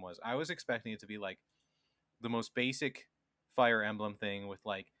Fire Emblem was. I was expecting it to be like the most basic Fire Emblem thing with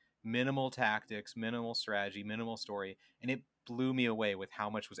like minimal tactics, minimal strategy, minimal story, and it blew me away with how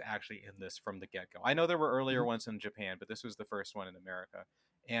much was actually in this from the get-go. I know there were earlier ones in Japan, but this was the first one in America.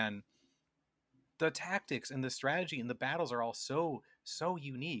 And the tactics and the strategy and the battles are all so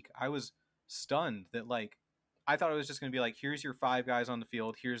unique. I was stunned that like I thought it was just going to be like, here's your 5 guys on the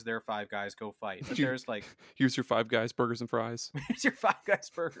field, here's their 5 guys, go fight. But there's like here's your 5 guys burgers and fries. here's your 5 guys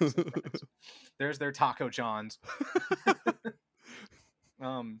burgers and fries. There's their Taco Johns.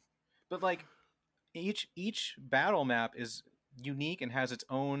 But like each battle map is unique and has its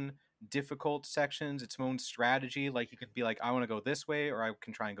own difficult sections, its own strategy. Like you could be like, I want to go this way, or I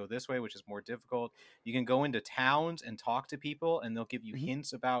can try and go this way, which is more difficult. You can go into towns and talk to people, and they'll give you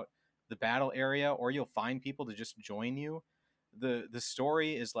hints about the battle area, or you'll find people to just join you. The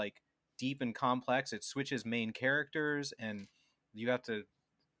story is like deep and complex. It switches main characters, and you have to.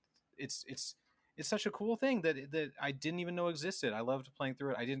 It's such a cool thing that I didn't even know existed. I loved playing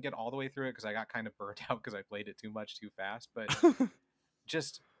through it. I didn't get all the way through it because I got kind of burnt out because I played it too much too fast. But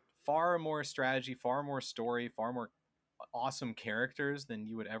just far more strategy, far more story, far more awesome characters than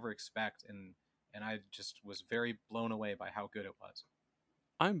you would ever expect. And I just was very blown away by how good it was.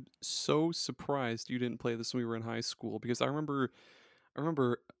 I'm so surprised you didn't play this when we were in high school, because I remember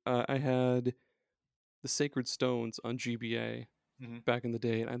I had the Sacred Stones on GBA back in the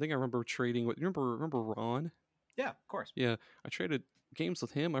day, and I think I remember trading with remember Ron? Yeah, of course. Yeah, I traded games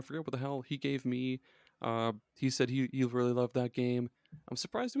with him. I forget what the hell he gave me. He said he really loved that game. I'm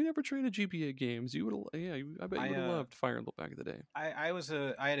surprised we never traded GBA games. You would, yeah, I bet you would have loved Fire Emblem back in the day. I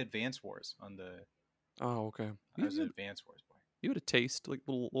had Advance Wars on the. Oh, okay. I was an Advance Wars boy. You had a taste, like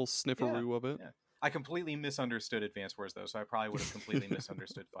little snifferoo of it. Yeah. I completely misunderstood Advance Wars though, so I probably would have completely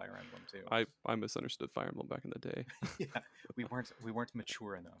misunderstood Fire Emblem too. I misunderstood Fire Emblem back in the day. Yeah, we weren't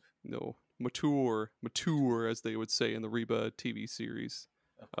mature enough. No, mature, as they would say in the Reba TV series.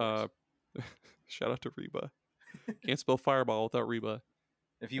 Shout out to Reba. Can't spell fireball without Reba.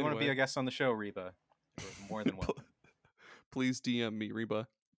 If you want to be a guest on the show, Reba, you're more than welcome. please DM me, Reba.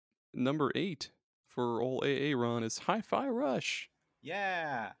 Number 8 for old AA Ron is Hi-Fi Rush.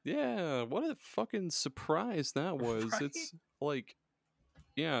 Yeah. Yeah, what a fucking surprise that was. Right? It's like,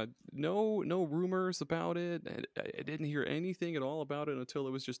 yeah, no rumors about it. I didn't hear anything at all about it until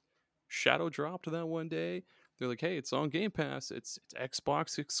it was just shadow dropped that one day. They're like, hey, it's on Game Pass. It's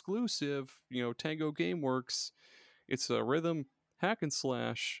Xbox exclusive. Tango Gameworks. It's a rhythm hack and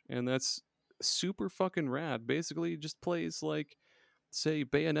slash, and that's super fucking rad. Basically, it just plays like, say,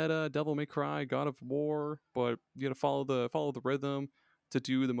 Bayonetta, Devil May Cry, God of War, but you gotta follow the rhythm to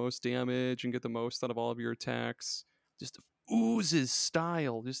do the most damage and get the most out of all of your attacks. Just oozes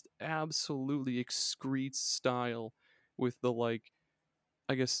style, just absolutely excretes style with the, like,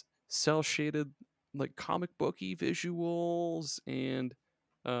 I guess, cell shaded, like, comic booky visuals, and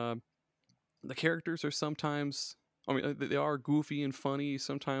um the characters are sometimes, I mean, they are goofy and funny.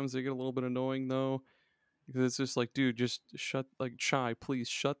 Sometimes they get a little bit annoying though, because it's just like, dude, just shut, like, Chai, please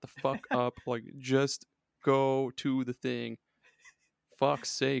shut the fuck up. Like, just go to the thing. Fuck's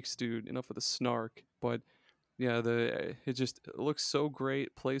sakes, dude. Enough of the snark. But yeah, it looks so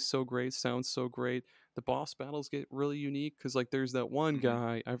great, plays so great, sounds so great. The boss battles get really unique because, like, there's that one Mhm.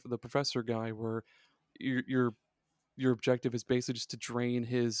 guy, the professor guy, where your your objective is basically just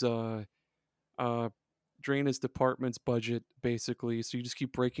to uh drain his department's budget, basically. So you just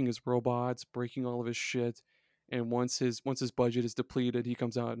keep breaking his robots, breaking all of his shit, and once his budget is depleted, he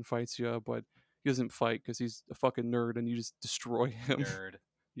comes out and fights you. But he doesn't fight because he's a fucking nerd, and you just destroy him. Nerd.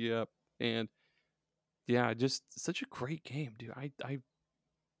 Yep. And yeah, just such a great game, dude. I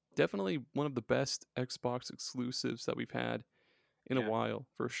definitely one of the best Xbox exclusives that we've had in a Yeah. while,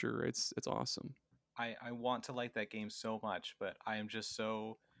 for sure. It's awesome. I want to like that game so much, but I am just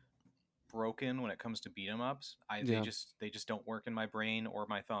so broken when it comes to beat 'em ups. Yeah. They just don't work in my brain or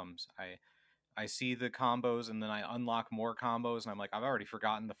my thumbs. I see the combos and then I unlock more combos and I'm like, I've already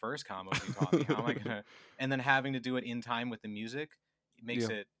forgotten the first combos you taught me. How am I gonna? And then having to do it in time with the music, Yeah.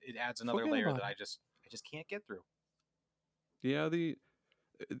 it adds another Forget layer about that it. I just can't get through. Yeah,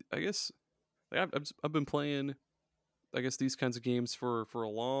 I guess, like, I've been playing, I guess, these kinds of games for a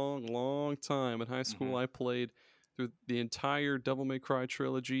long time. In high Hmm. school, I played through the entire Devil May Cry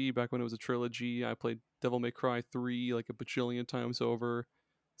trilogy. Back when it was a trilogy, I played Devil May Cry 3 like a bajillion times over.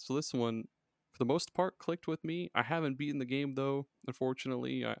 So this one, for the most part, clicked with me. I haven't beaten the game though,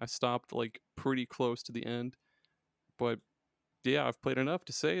 unfortunately. I stopped like pretty close to the end. But yeah, I've played enough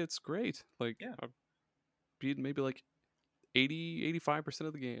to say it's great. Like, Yeah, I've beaten maybe like 85%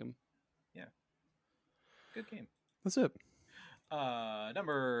 of the game. yeah, good game. That's it.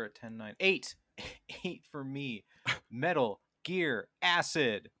 Number 10, 9, 8. 8 for me. Metal Gear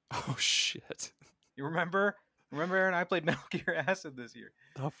Acid. Oh shit. You remember? Remember, Aaron? I played Metal Gear Acid this year.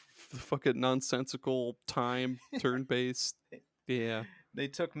 The fucking nonsensical time turn based. Yeah. They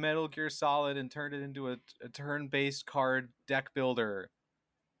took Metal Gear Solid and turned it into a turn-based card deck builder,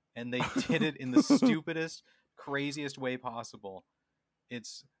 and they did it in the stupidest, craziest way possible.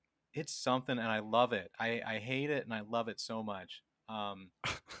 It's something, and I love it. I hate it, and I love it so much. I'm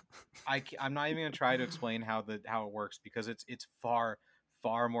not even gonna try to explain how it works because it's far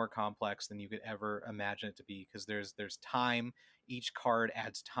more complex than you could ever imagine it to be. Because there's time. Each card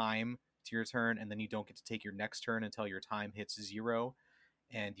adds time to your turn, and then you don't get to take your next turn until your time hits 0.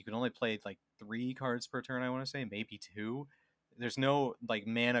 And you can only play like 3 cards per turn. I want to say maybe 2. There's no like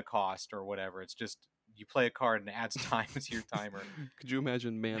mana cost or whatever. It's just you play a card and it adds time to your timer. Could you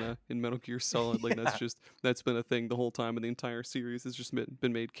imagine mana in Metal Gear Solid? Like, Yeah, that's been a thing the whole time, and the entire series has just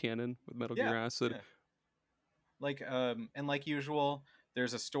been made canon with Metal yeah, Gear Acid. yeah. Like and like usual,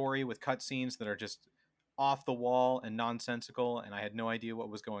 there's a story with cutscenes that are just off the wall and nonsensical, and I had no idea what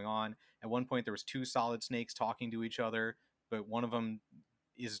was going on. At one point, there was 2 Solid Snakes talking to each other, but one of them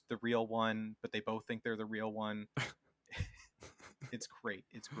is the real one, but they both think they're the real one. It's great.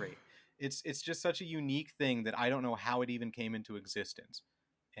 It's great. It's just such a unique thing that I don't know how it even came into existence.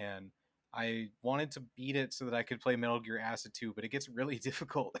 And I wanted to beat it so that I could play Metal Gear Acid 2, but it gets really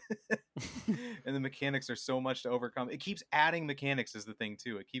difficult. And the mechanics are so much to overcome. It keeps adding mechanics is the thing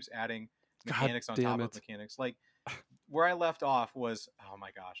too. It keeps adding God mechanics on damn top of it. mechanics. Like where I left off was, oh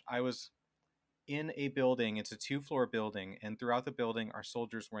my gosh, I was in a building. It's a 2-floor building, and throughout the building are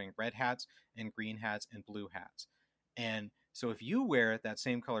soldiers wearing red hats and green hats and blue hats. And so if you wear that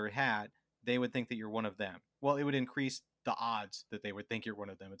same colored hat, they would think that you're one of them. Well, it would increase the odds that they would think you're one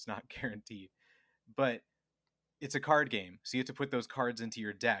of them. It's not guaranteed. But it's a card game. So you have to put those cards into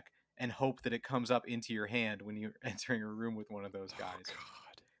your deck and hope that it comes up into your hand when you're entering a room with one of those guys.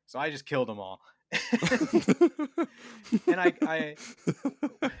 Oh, So I just killed them all. God. And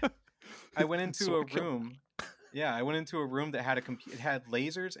I went So into a I killed- room Yeah, I went into a room that had it had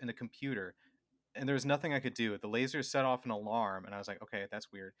lasers and a computer, and there was nothing I could do. The lasers set off an alarm, and I was like, okay,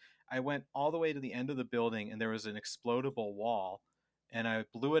 that's weird. I went all the way to the end of the building, and there was an explodable wall, and I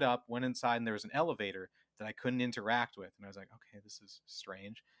blew it up, went inside, and there was an elevator that I couldn't interact with, and I was like, okay, this is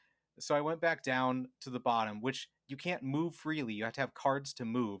strange. So I went back down to the bottom, which you can't move freely. You have to have cards to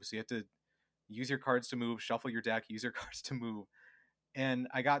move, so you have to use your cards to move, shuffle your deck, use your cards to move. And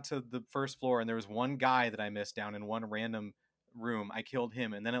I got to the first floor, and there was one guy that I missed down in one random room. I killed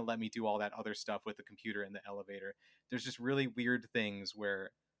him, and then it let me do all that other stuff with the computer and the elevator. There's just really weird things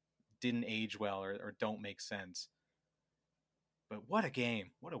where didn't age well or don't make sense. But what a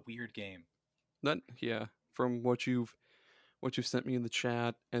game. What a weird game. Yeah, from what you've sent me in the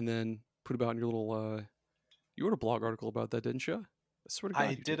chat and then put about in your little you wrote a blog article about that, didn't you? I swear to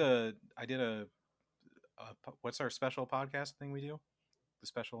God, I did a what's our special podcast thing we do? The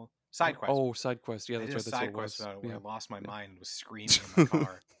special side quest. Oh, side quest. Yeah, that's right. That's side what it was. quest. Yeah. I lost my mind. Was screaming in my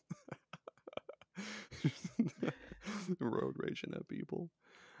car. Road raging at people.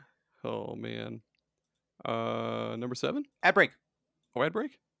 Oh man. Number 7. Ad break. Oh, ad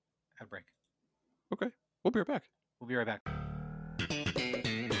break. Ad break. Okay, we'll be right back. We'll be right back.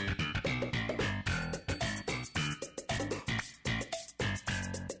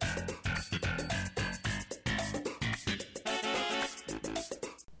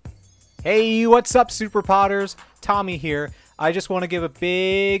 Hey, what's up, Super Potters? Tommy here. I just want to give a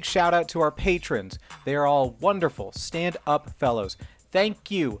big shout out to our patrons. They are all wonderful, stand-up fellows.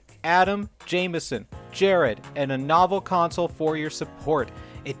 Thank you, Adam, Jameson, Jared, and a novel console for your support.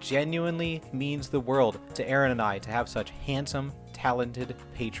 It genuinely means the world to Aaron and I to have such handsome, talented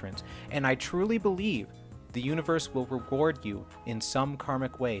patrons. And I truly believe the universe will reward you in some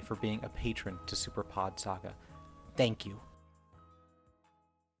karmic way for being a patron to Super Pod Saga. Thank you.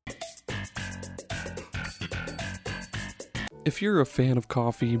 If you're a fan of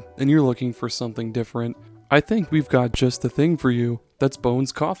coffee and you're looking for something different, I think we've got just the thing for you. That's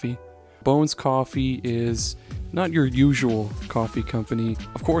Bones Coffee. Bones Coffee is not your usual coffee company.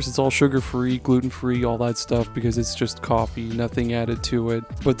 Of course, it's all sugar-free, gluten-free, all that stuff because it's just coffee, nothing added to it.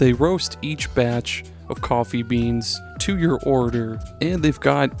 But they roast each batch of coffee beans to your order, and they've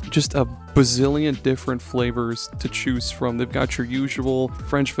got just a bazillion different flavors to choose from. They've got your usual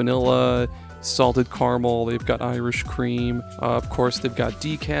French vanilla, salted caramel, they've got Irish cream, of course they've got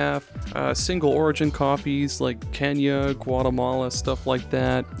decaf, single origin coffees like Kenya, Guatemala, stuff like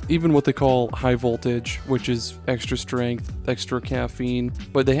that, even what they call high voltage, which is extra strength, extra caffeine,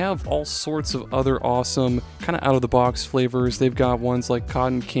 but they have all sorts of other awesome kind of out of the box flavors. They've got ones like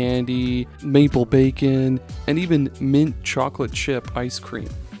cotton candy, maple bacon, and even mint chocolate chip ice cream.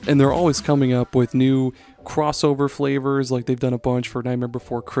 And they're always coming up with new crossover flavors, like they've done a bunch for Nightmare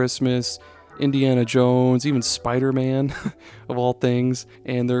Before Christmas, Indiana Jones, even Spider-Man, of all things.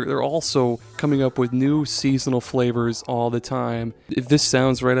 And they're also coming up with new seasonal flavors all the time. If this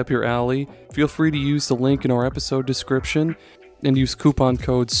sounds right up your alley, feel free to use the link in our episode description and use coupon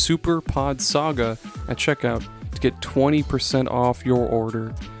code SUPERPODSAGA at checkout to get 20% off your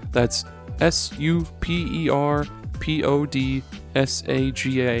order. That's SUPERPODSAGA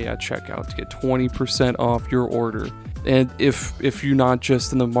at checkout to get 20% off your order. And if you're not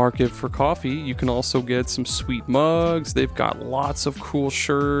just in the market for coffee, you can also get some sweet mugs. They've got lots of cool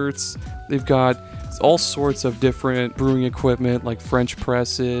shirts. They've got all sorts of different brewing equipment like French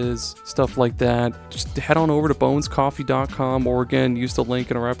presses, stuff like that. Just head on over to bonescoffee.com, or again, use the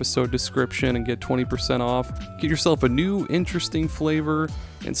link in our episode description and get 20% off. Get yourself a new interesting flavor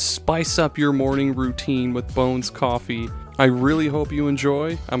and spice up your morning routine with Bones Coffee. I really hope you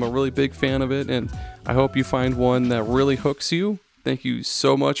enjoy. I'm a really big fan of it, and I hope you find one that really hooks you. Thank you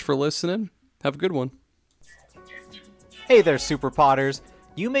so much for listening. Have a good one. Hey there, Super Potters.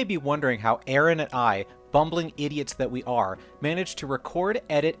 You may be wondering how Aaron and I, bumbling idiots that we are, managed to record,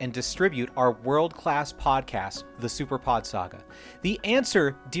 edit, and distribute our world-class podcast, The Super Pod Saga. The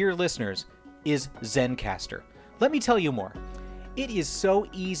answer, dear listeners, is Zencastr. Let me tell you more. It is so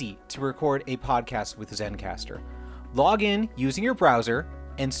easy to record a podcast with Zencastr. Log in using your browser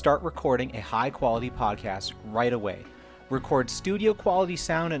and start recording a high-quality podcast right away. Record studio-quality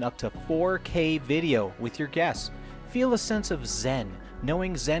sound and up to 4K video with your guests. Feel a sense of zen,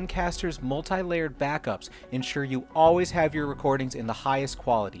 knowing Zencastr's multi-layered backups ensure you always have your recordings in the highest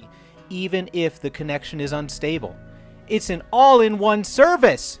quality, even if the connection is unstable. It's an all-in-one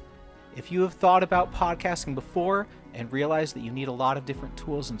service! If you have thought about podcasting before and realized that you need a lot of different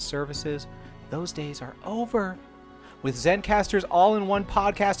tools and services, those days are over. With Zencastr's all-in-one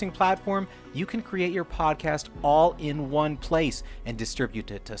podcasting platform, you can create your podcast all in one place and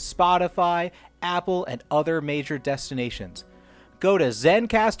distribute it to Spotify, Apple, and other major destinations. Go to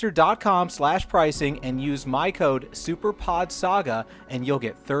zencastr.com/pricing and use my code SuperPodSaga and you'll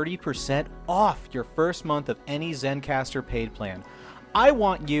get 30% off your first month of any Zencastr paid plan. I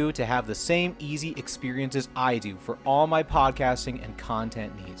want you to have the same easy experiences I do for all my podcasting and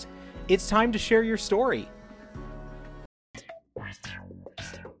content needs. It's time to share your story.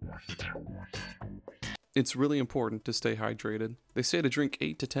 It's really important to stay hydrated. They say to drink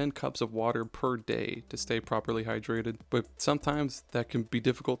 8 to 10 cups of water per day to stay properly hydrated, but sometimes that can be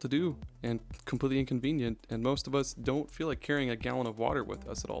difficult to do and completely inconvenient, and most of us don't feel like carrying a gallon of water with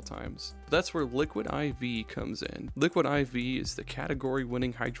us at all times. But that's where Liquid IV comes in. Liquid IV is the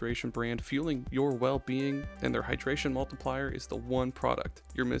category-winning hydration brand fueling your well-being, and their hydration multiplier is the one product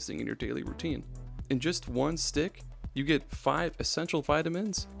you're missing in your daily routine. In just one stick, you get 5 essential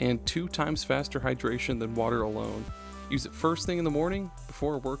vitamins and 2 times faster hydration than water alone. Use it first thing in the morning,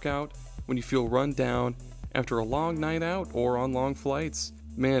 before a workout, when you feel run down, after a long night out, or on long flights.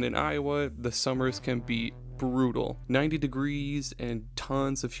 Man, in Iowa, the summers can be brutal. 90 degrees and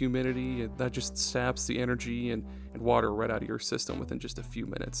tons of humidity, and that just saps the energy and water right out of your system within just a few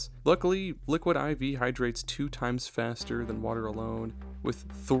minutes. Luckily, Liquid IV hydrates 2 times faster than water alone, with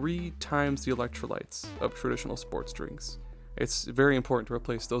 3 times the electrolytes of traditional sports drinks. It's very important to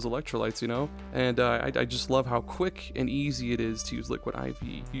replace those electrolytes, you know? And I just love how quick and easy it is to use Liquid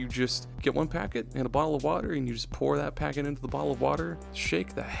IV. You just get one packet and a bottle of water, and you just pour that packet into the bottle of water,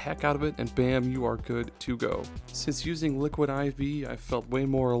 shake the heck out of it, and bam, you are good to go. Since using Liquid IV, I've felt way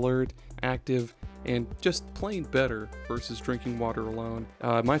more alert, active, and just plain better versus drinking water alone.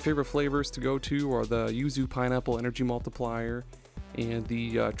 My favorite flavors to go to are the Yuzu Pineapple Energy Multiplier and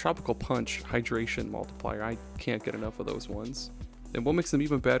the Tropical Punch Hydration Multiplier. I can't get enough of those ones. And what makes them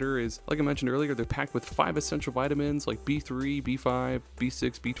even better is, like I mentioned earlier, they're packed with 5 essential vitamins like B3, B5,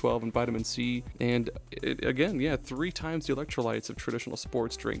 B6, B12, and vitamin C. And again, 3 times the electrolytes of traditional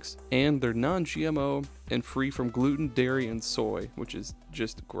sports drinks. And they're non-GMO and free from gluten, dairy, and soy, which is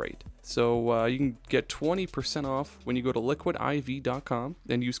just great. So you can get 20% off when you go to liquidiv.com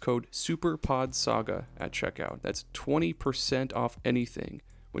and use code SuperPodSaga at checkout. That's 20% off anything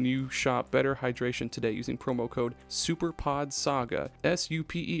when you shop Better Hydration today using promo code SuperPodSaga,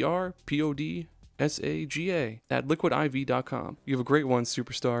 SuperPodSaga at liquidiv.com. You have a great one,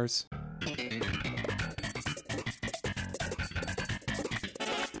 superstars.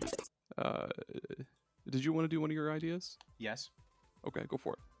 Did you want to do one of your ideas? Yes. Okay, go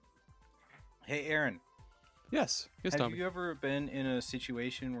for it. Hey, Aaron. Yes, Have Tommy. you ever been in a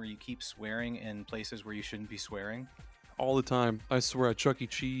situation where you keep swearing in places where you shouldn't be swearing? All the time. I swear at Chuck E.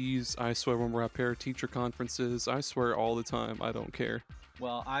 Cheese. I swear when we're at parent-teacher conferences. I swear all the time. I don't care.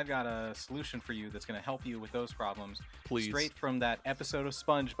 Well, I've got a solution for you that's going to help you with those problems. Please. Straight from that episode of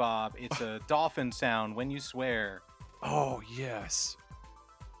SpongeBob. It's a dolphin sound when you swear. Oh, yes.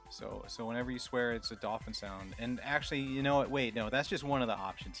 So whenever you swear, it's a dolphin sound. And actually, you know what? Wait, no, that's just one of the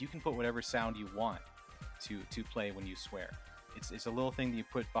options. You can put whatever sound you want to play when you swear. It's a little thing that you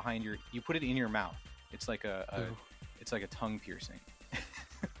put behind you put it in your mouth. It's like it's like a tongue piercing.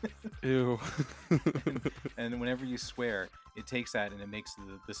 Ew. and whenever you swear, it takes that and it makes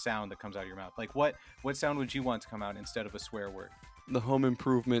the sound that comes out of your mouth. Like what sound would you want to come out instead of a swear word? The Home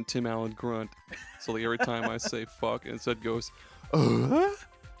Improvement Tim Allen grunt. So like every time I say fuck, it instead goes,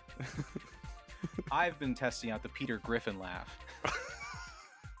 I've been testing out the Peter Griffin laugh.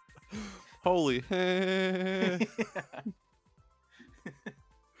 Holy.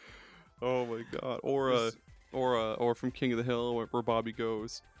 Oh my god. Or from King of the Hill where Bobby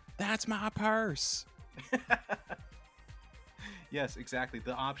goes, "That's my purse." Yes, exactly.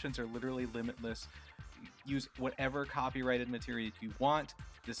 The options are literally limitless. Use whatever copyrighted material you want.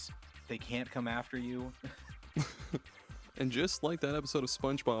 They can't come after you. And just like that episode of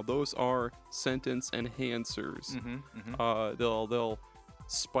SpongeBob, those are sentence enhancers. They'll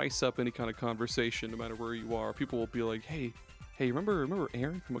spice up any kind of conversation, no matter where you are. People will be like, "Hey, remember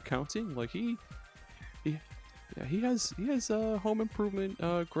Aaron from accounting? Like he has home improvement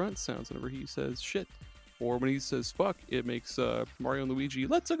grunt sounds whenever he says shit, or when he says fuck, it makes Mario and Luigi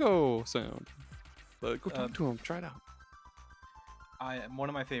let's go sound." Go talk to him, try it out. One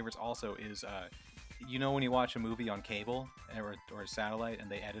of my favorites also is you know when you watch a movie on cable or satellite and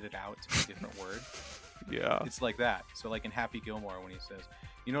they edit it out to a different word? Yeah. It's like that. So like in Happy Gilmore when he says,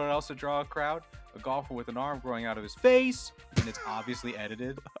 "You know what else would draw a crowd? A golfer with an arm growing out of his face," and it's obviously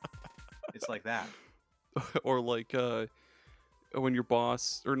edited. It's like that. Or like when your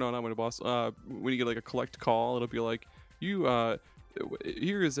boss, or no, not when your boss, when you get like a collect call, it'll be like, you,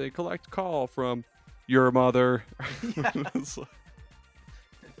 here is a collect call from your mother. Yeah. It's like-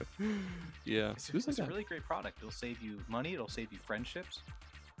 yeah, It's, just like it's a that. really great product. It'll save you money. It'll save you friendships.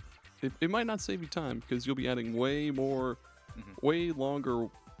 It might not save you time because you'll be adding way more, Mhm. way longer,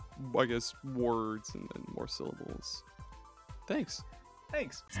 I guess, words and more syllables. Thanks.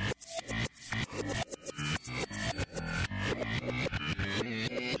 Thanks.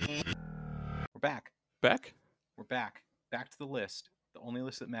 We're back. Back? We're back. Back to the list. The only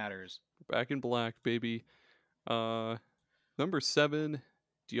list that matters. Back in black, baby. Number 7,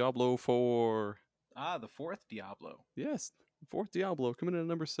 Diablo 4. Ah, the fourth Diablo. Yes, fourth Diablo coming in at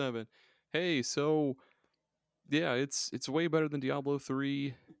number 7. Hey, so yeah, it's way better than Diablo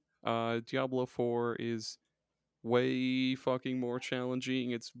 3. Diablo 4 is way fucking more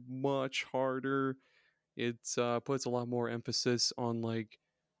challenging. It's much harder. It puts a lot more emphasis on like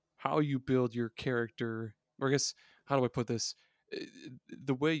how you build your character. Or I guess, how do I put this? Uh,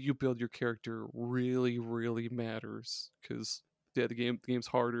 The way you build your character really, really matters because yeah, the game's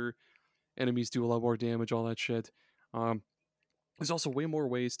harder. Enemies do a lot more damage, all that shit. Um, there's also way more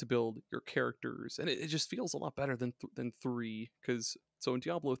ways to build your characters, and it just feels a lot better than 3. Because so in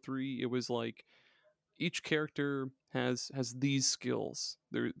Diablo 3, it was like each character has these skills.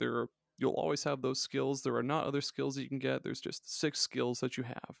 There are, you'll always have those skills. There are not other skills that you can get. There's just 6 skills that you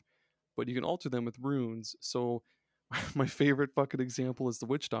have, but you can alter them with runes. So my favorite fucking example is the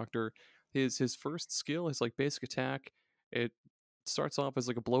Witch Doctor. His first skill, his like basic attack, it starts off as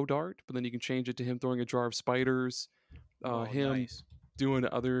like a blow dart, but then you can change it to him throwing a jar of spiders, Oh, him nice. doing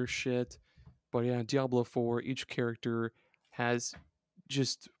other shit. But yeah, in Diablo 4, each character has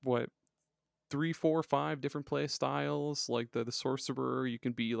just what 3, 4, 5 different play styles. Like the sorcerer, you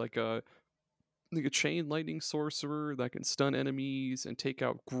can be like a chain lightning sorcerer that can stun enemies and take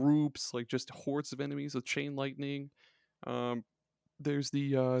out groups, like just hordes of enemies with chain lightning. Um, there's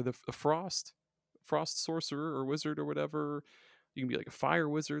the frost sorcerer or wizard or whatever. You can be like a fire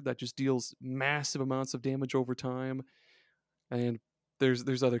wizard that just deals massive amounts of damage over time. And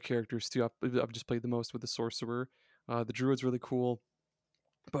there's other characters too. I've just played the most with the sorcerer. The druid's really cool.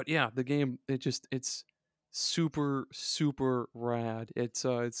 But yeah, the game it's super super rad. It's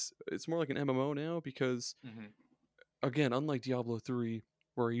more like an MMO now because Hmm. again, unlike Diablo 3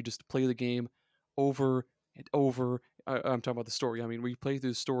 where you just play the game over and over. I'm talking about the story. I mean, we play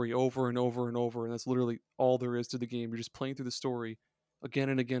through the story over and over and over, and that's literally all there is to the game. You're just playing through the story again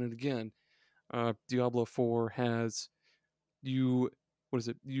and again and again. Diablo 4 has you. What is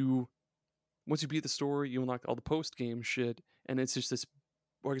it? You once you beat the story, you unlock all the post game shit, and it's just this.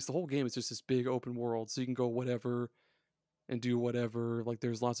 Well, I guess the whole game is just this big open world, so you can go whatever and do whatever. Like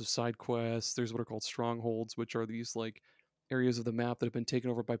there's lots of side quests. There's what are called strongholds, which are these like areas of the map that have been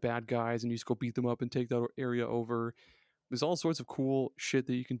taken over by bad guys, and you just go beat them up and take that area over. There's all sorts of cool shit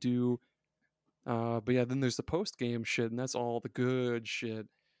that you can do. But yeah, then there's the post game shit, and that's all the good shit.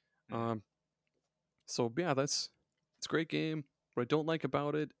 Hmm. Um, so yeah, it's a great game. What I don't like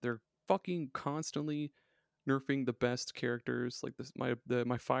about it, they're fucking constantly nerfing the best characters. Like this,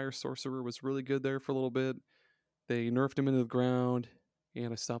 my fire sorcerer was really good there for a little bit. They nerfed him into the ground,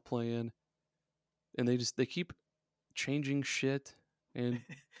 and I stopped playing. And they keep changing shit, and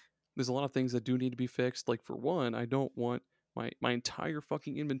there's a lot of things that do need to be fixed. Like for one, I don't want my entire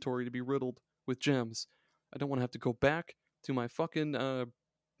fucking inventory to be riddled with gems. I don't want to have to go back to my fucking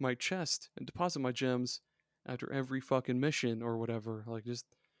my chest and deposit my gems after every fucking mission or whatever. Like just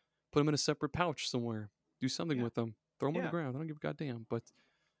put them in a separate pouch somewhere. Do something Yeah. with them. Throw them on the Yeah. ground. I don't give a goddamn. But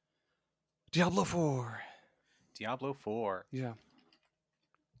Diablo 4. Diablo 4. Yeah.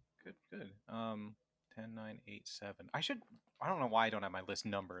 Good, good. 10, 9, 8, 7. I don't know why I don't have my list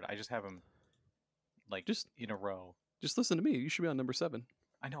numbered. I just have them like Just in a row. just listen to me. You should be on number 7.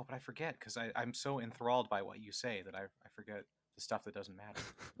 I know, but I forget because I'm so enthralled by what you say that I forget the stuff that doesn't matter.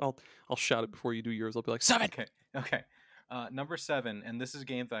 I'll I'll shout it before you do yours. I'll be like 7. Okay, okay. Number 7, and this is a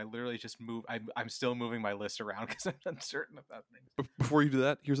game that I literally just move. I'm still moving my list around because I'm uncertain about things. Before you do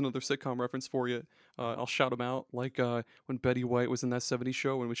that, here's another sitcom reference for you. I'll shout them out. Like when Betty White was in that '70s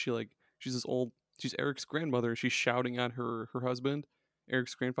show, and when she's this old, she's Eric's grandmother, and she's shouting at her husband,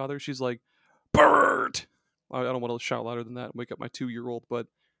 Eric's grandfather. She's like, "Bert!" I don't want to shout louder than that and wake up my 2-year-old, but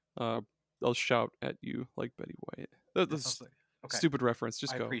uh, I'll shout at you like Betty White. That That's sounds like okay. stupid reference.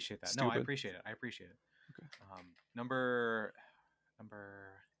 Just I go. appreciate that. No, I Stupid. appreciate it. I appreciate it. Okay. Number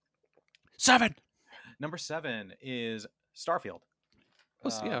 7. number 7 is Starfield.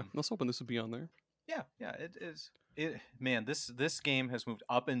 Yeah, Um, I was hoping this would be on there. yeah, it is. It man, this game has moved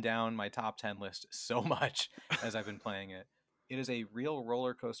up and down my top 10 list so much as I've been playing it. it is a real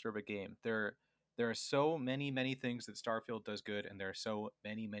roller coaster of a game. There are so many things that Starfield does good, and there are so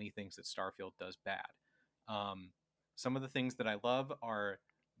many things that Starfield does bad. Um, some of the things that I love are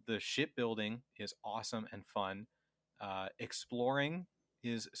the shipbuilding is awesome and fun. Exploring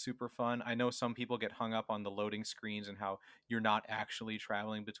is super fun. I know some people get hung up on the loading screens and how you're not actually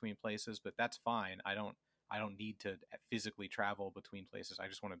traveling between places, but that's fine. I don't need to physically travel between places. I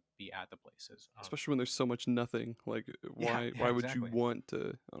just want to be at the places. Especially when there's so much nothing. Like, Yeah, why would you exactly. want to?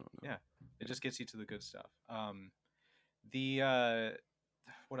 I don't know. Yeah, it Yeah. just gets you to the good stuff. The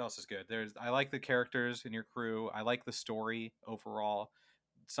what else is good? There's I like the characters in your crew. I like the story overall.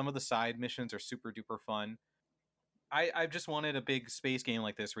 Some of the side missions are super duper fun. I've just wanted a big space game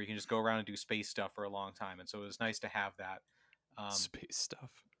like this where you can just go around and do space stuff for a long time, and so it was nice to have that. Um, Space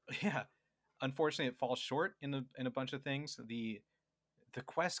stuff. yeah, unfortunately, it falls short in a bunch of things. The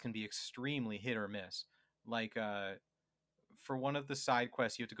quests can be extremely hit or miss. Like for one of the side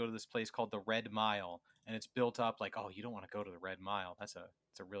quests, you have to go to this place called the Red Mile, and it's built up like, oh, you don't want to go to the Red Mile. It's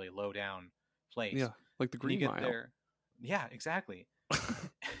a really low down place. Yeah, like the And you Green get Mile. there, yeah, exactly,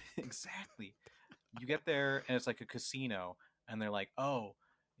 exactly. You get there, and it's like a casino, and they're like, oh,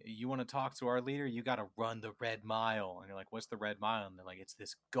 you want to talk to our leader? You got to run the Red Mile. And you're like, what's the Red Mile? And they're like, it's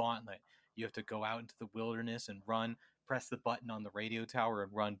this gauntlet. You have to go out into the wilderness and run, press the button on the radio tower,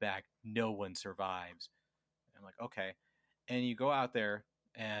 and run back. No one survives. And I'm like, okay. And you go out there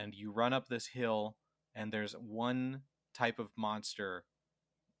and you run up this hill, and there's one type of monster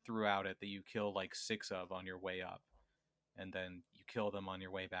throughout it that you kill like six of on your way up, and then you kill them on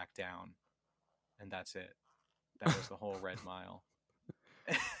your way back down, and that's it. That was the whole Red Mile.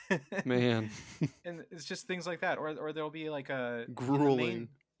 Man, And it's just things like that, or there'll be like a in the main, grueling.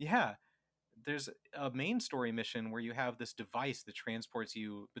 yeah, there's a main story mission where you have this device that transports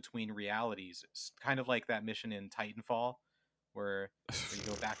you between realities. It's kind of like that mission in Titanfall where you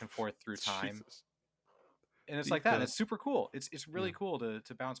go back and forth through time. Jesus. And it's like that, and Ika. it's super cool. It's Yeah. really cool to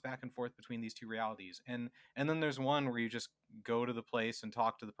bounce back and forth between these two realities. And then there's one where you just go to the place and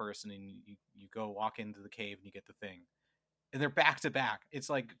talk to the person, and you go walk into the cave and you get the thing, and they're back to back. It's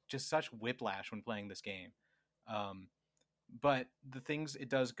like just such whiplash when playing this game. Um, but the things it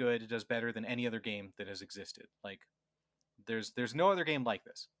does good, it does better than any other game that has existed. Like there's no other game like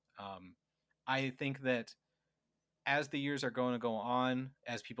this. I think that as the years are going to go on,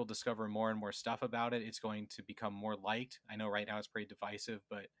 as people discover more and more stuff about it, it's going to become more liked. I know right now it's pretty divisive,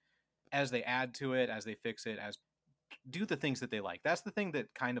 but as they add to it, as they fix it, as do the things that they like. That's the thing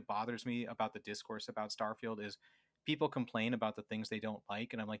that kind of bothers me about the discourse about Starfield is people complain about the things they don't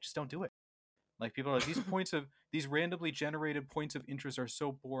like, and I'm like, just don't do it. Like people are like these randomly generated points of interest are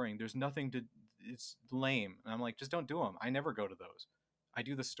so boring. There's nothing to it's lame. And I'm like, just don't do them. I never go to those. I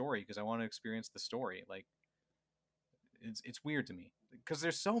do the story because I want to experience the story. Like it's weird to me because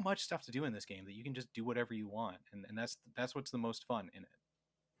there's so much stuff to do in this game that you can just do whatever you want, and that's what's the most fun in it.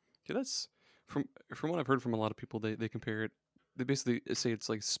 Yeah, that's from what I've heard from a lot of people. They compare it. They basically say it's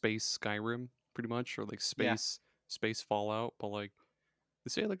like space Skyrim, pretty much, or like Yeah, space Fallout. But like they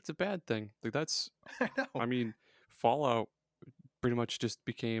say, like it's a bad thing. Like that's, I know. I mean, Fallout pretty much just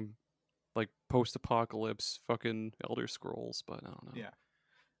became like post-apocalypse fucking Elder Scrolls. But I don't know. Yeah.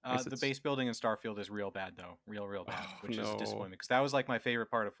 I guess The it's base building in Starfield is real bad though, real bad, oh which is a no, disappointment because that was like my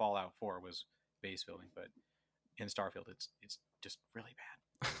favorite part of Fallout 4 was base building, but in Starfield it's just really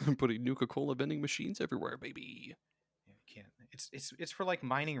bad. I'm putting Nuka-Cola vending machines everywhere, baby. Yeah, you can't. It's for like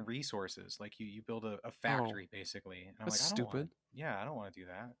mining resources. Like you build a Oh, factory basically, and I'm that's like I don't want to. stupid. Yeah, I don't want to do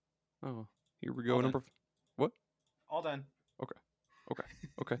that. Oh, here we All go. done. What? All done. Okay. Okay.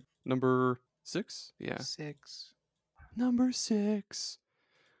 Okay. Number 6? Yeah. 6. Number 6.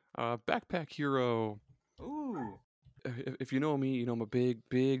 Backpack Hero. Ooh. If you know me, you know I'm a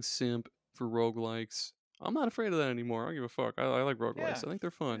big simp for roguelikes. I'm not afraid of that anymore. I don't give a fuck. I like roguelikes. Yeah. I think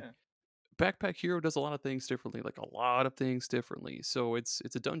they're fun. Yeah. Backpack Hero does a lot of things differently, like a lot of things differently. So it's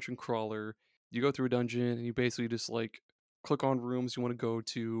a dungeon crawler. You go through a dungeon and you basically just like click on rooms you want to go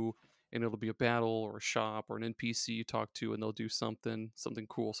to, and it'll be a battle or a shop or an NPC you talk to, and they'll do something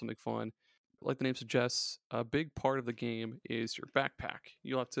cool, something fun. Like the name suggests, a big part of the game is your backpack.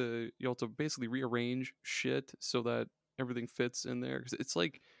 You'll have to basically rearrange shit so that everything fits in there. 'Cause it's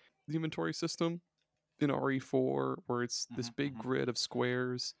like the inventory system in RE4, where it's this big Mm-hmm. grid of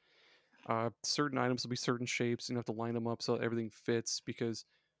squares. Certain items will be certain shapes, and you have to line them up so everything fits, because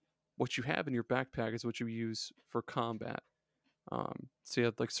what you have in your backpack is what you use for combat. So you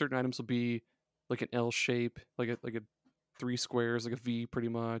have like certain items will be like an L shape, like a three squares, like a V, pretty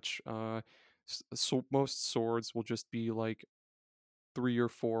much. So most swords will just be like 3 or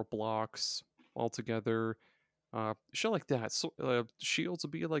 4 blocks all together. Shit like that. So shields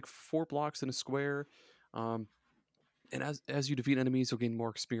will be like 4 blocks in a square. Um, and as you defeat enemies, you'll gain more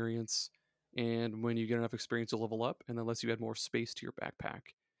experience. And when you get enough experience, you'll level up, and that lets you add more space to your backpack.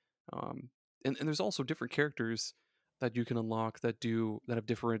 Um, and there's also different characters that you can unlock that have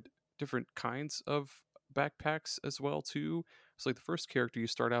different kinds of backpacks as well too. So like the first character you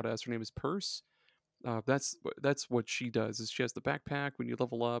start out as, her name is Purse. That's what she does. Is she has the backpack. When you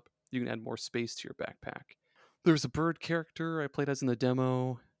level up, you can add more space to your backpack. There's a bird character I played as in the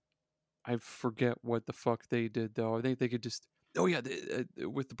demo. I forget what the fuck they did though. I think they could just. Oh yeah,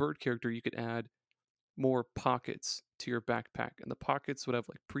 with the bird character, you could add more pockets to your backpack, and the pockets would have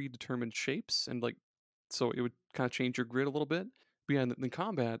like predetermined shapes, and like so it would kind of change your grid a little bit. But yeah, in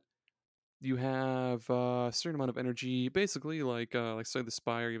combat, you have a certain amount of energy. Basically, like say the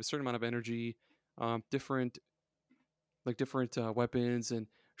Spire, you have a certain amount of energy. Different weapons and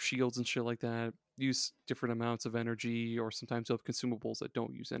shields and shit like that use different amounts of energy, or sometimes you have consumables that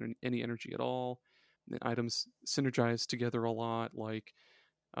don't use any energy at all. And items synergize together a lot. Like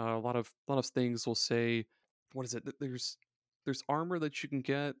a lot of things will say, what is it? There's armor that you can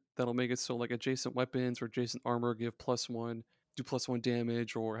get that'll make it so like adjacent weapons or adjacent armor give do +1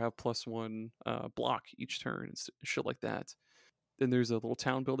 damage, or have +1 block each turn and shit like that. Then there's a little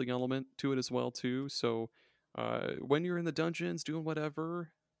town building element to it as well too. So when you're in the dungeons doing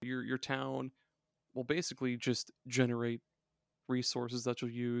whatever, your town will basically just generate resources that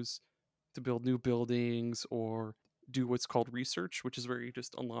you'll use to build new buildings or do what's called research, which is where you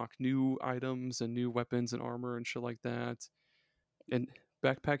just unlock new items and new weapons and armor and shit like that. And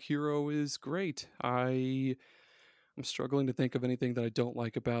Backpack Hero is great. I'm struggling to think of anything that I don't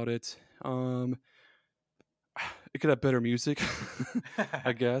like about it. It could have better music,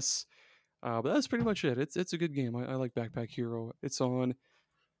 I guess. But that's pretty much it. It's a good game. I like Backpack Hero. It's on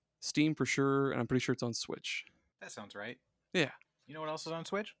Steam for sure, and I'm pretty sure it's on Switch. That sounds right. Yeah. You know what else is on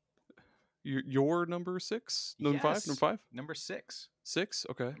Switch? Your number 6? Number 5? Number Yes. 5? Number 6. 6?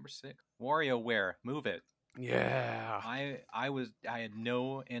 Okay. Number 6. WarioWare, Move It. Yeah. I had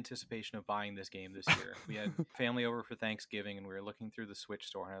no anticipation of buying this game this year. We had family over for Thanksgiving, and we were looking through the Switch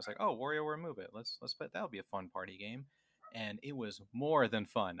store, and I was like, "Oh, WarioWare Move It. Let's play. That'll be a fun party game." And it was more than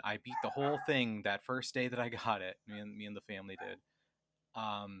fun. I beat the whole thing that first day that I got it. Me and the family did.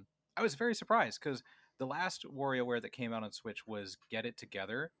 I was very surprised because the last WarioWare that came out on Switch was Get It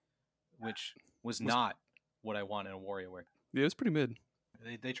Together, which was not what I want in a WarioWare. Yeah, it's pretty mid.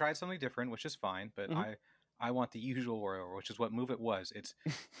 They tried something different, which is fine, but I want the usual WarioWare, which is what Move It was. It's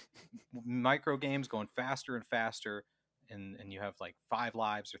micro games going faster and faster, and you have like 5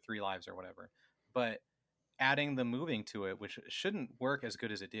 lives or 3 lives or whatever. But adding the moving to it, which shouldn't work as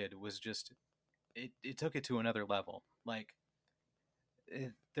good as it did, was just it took it to another level. Like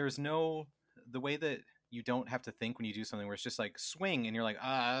there's no the way that you don't have to think when you do something where it's just like swing and you're like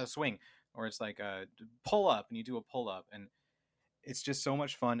swing, or it's like pull up and you do a pull up, and it's just so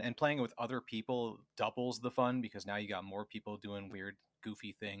much fun. And playing it with other people doubles the fun because now you got more people doing weird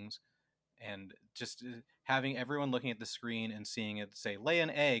goofy things, and just having everyone looking at the screen and seeing it say lay an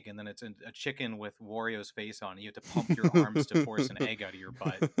egg, and then it's a chicken with Wario's face on it. You have to pump your arms to force an egg out of your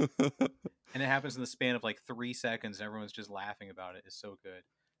butt, and it happens in the span of like 3 seconds, and everyone's just laughing about it. It's so good.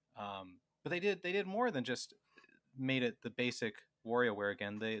 But they did more than just made it the basic WarioWare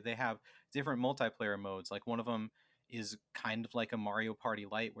again. They have different multiplayer modes. Like one of them is kind of like a Mario Party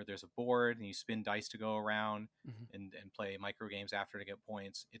Lite, where there's a board and you spin dice to go around and play micro games after to get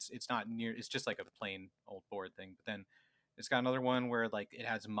points. It's not near. It's just like a plain old board thing. But then it's got another one where like it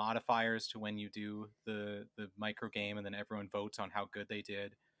has modifiers to when you do the micro game, and then everyone votes on how good they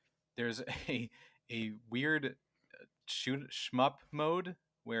did. There's a weird shoot shmup mode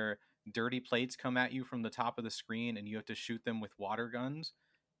where dirty plates come at you from the top of the screen and you have to shoot them with water guns.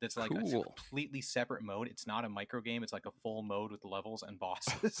 That's like a completely separate mode. It's not a micro game. It's like a full mode with levels and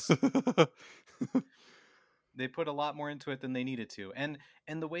bosses. They put a lot more into it than they needed to. And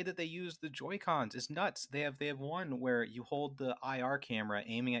the way that they use the Joy-Cons is nuts. They have one where you hold the IR camera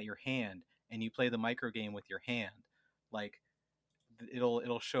aiming at your hand and you play the micro game with your hand. Like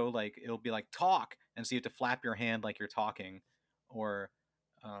it'll show like it'll be like talk, and so you have to flap your hand like you're talking, or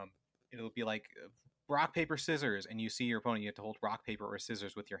it'll be like rock paper scissors, and you see your opponent, you have to hold rock paper or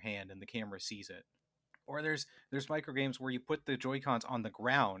scissors with your hand and the camera sees it. Or there's micro games where you put the Joy-Cons on the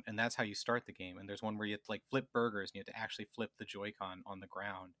ground and that's how you start the game. And there's one where you have to like flip burgers and you have to actually flip the Joy-Con on the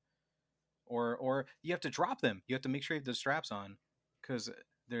ground. Or you have to drop them. You have to make sure you have the straps on, because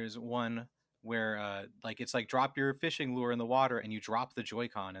there's one where like it's like drop your fishing lure in the water and you drop the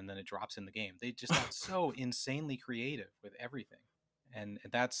Joy-Con and then it drops in the game. They just got so insanely creative with everything. And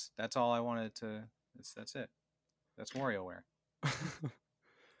that's all I wanted to. That's it. That's WarioWare.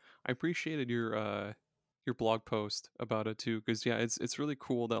 I appreciated your blog post about it too, because yeah, it's really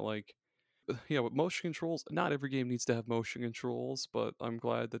cool that like yeah, with motion controls, not every game needs to have motion controls, but I'm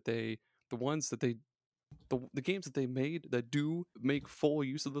glad that the ones that the games that they made that do make full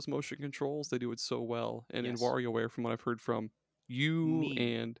use of those motion controls, they do it so well. And in Yes. WarioWare, from what I've heard from you Me.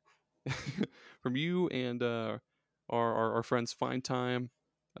 and from you and our friends Fine Time,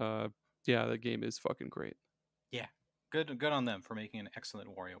 uh, yeah, that game is fucking great. Yeah. Good on them for making an excellent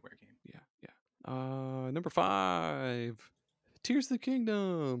WarioWare game. Yeah, yeah. Number 5, Tears of the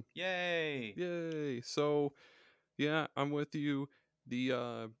Kingdom. Yay. Yay! So yeah, I'm with you.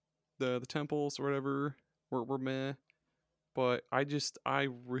 The the temples or whatever were meh, but I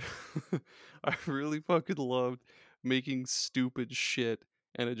really fucking loved making stupid shit,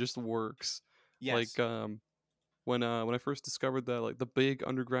 and it just works. Yes. Like when I first discovered that like the big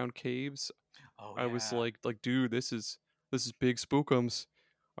underground caves, Oh I was yeah. like dude, this is big spookums.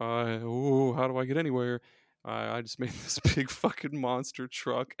 Oh, how do I get anywhere? I just made this big fucking monster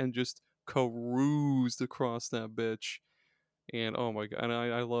truck and just cruised across that bitch. And oh my god, and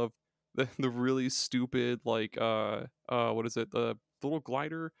I love the really stupid like what is it, the little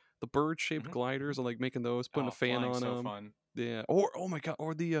glider, the bird shaped Hmm. gliders, and like making those, putting a Oh, fan flying on so them. fun. Yeah, or oh my god,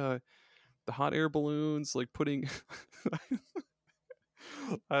 or the hot air balloons, like putting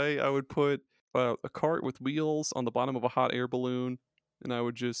I would put a cart with wheels on the bottom of a hot air balloon, and I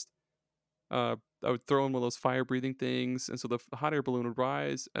would just uh I would throw in one of those fire breathing things, and so the hot air balloon would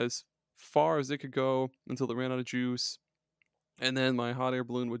rise as far as it could go until it ran out of juice, and then my hot air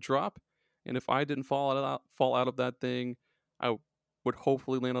balloon would drop, and if I didn't fall out of that thing, I would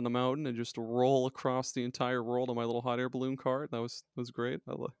hopefully land on the mountain and just roll across the entire world on my little hot air balloon cart. That was great.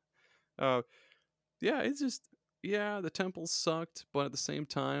 Uh, yeah, it's just yeah, the temples sucked, but at the same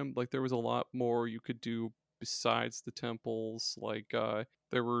time, like there was a lot more you could do besides the temples. Like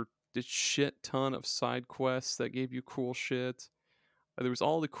there were this shit ton of side quests that gave you cool shit. There was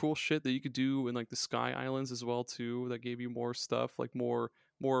all the cool shit that you could do in like the Sky Islands as well too, that gave you more stuff, like more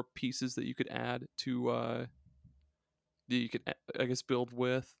pieces that you could add to that you could I guess build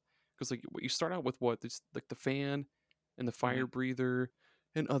with. Because like you start out with what there's like the fan and the Hmm. fire breather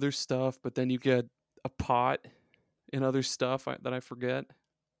and other stuff, but then you get a pot and other stuff that I forget.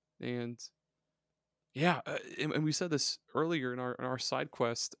 And yeah, and we said this earlier in our side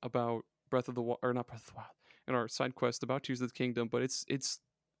quest about Breath of the Wild, or not Breath of the Wild, in our side quest about Tears of the Kingdom, but it's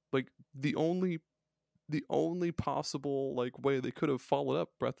like the only possible like way they could have followed up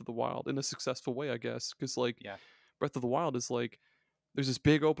Breath of the Wild in a successful way, I guess, because like Yeah. Breath of the Wild is like there's this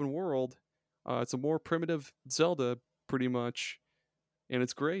big open world. It's a more primitive Zelda, pretty much, and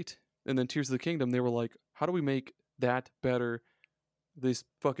it's great. And then Tears of the Kingdom, they were like, how do we make that better? They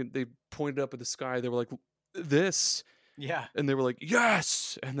pointed up at the sky. They were like, this, Yeah. and they were like,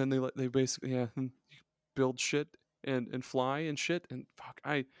 yes. And then they basically build shit and fly and shit, and fuck,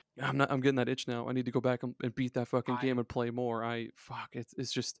 I'm getting that itch now. I need to go back and beat that fucking I game and play more.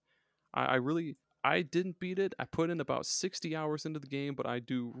 It's just I really I didn't beat it. I put in about 60 hours into the game, but I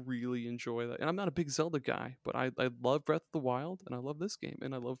do really enjoy that. And I'm not a big Zelda guy, but I love Breath of the Wild, and I love this game,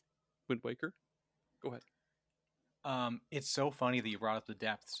 and I love Wind Waker. Go ahead. It's so funny that you brought up the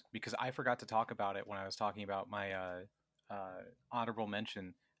depths because I forgot to talk about it when I was talking about my honorable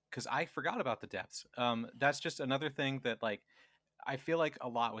mention because I forgot about the depths. That's just another thing that like I feel like a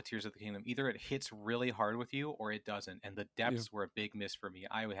lot with Tears of the Kingdom. Either it hits really hard with you or it doesn't, and the Yeah. depths were a big miss for me.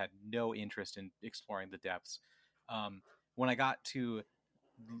 I had no interest in exploring the depths. When I got to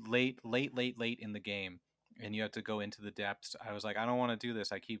late in the game and you have to go into the depths, I was like, I don't want to do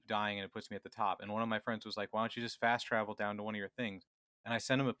this. I keep dying and it puts me at the top. And one of my friends was like, why don't you just fast travel down to one of your things? And I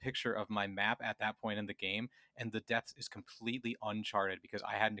sent him a picture of my map at that point in the game, and the depths is completely uncharted because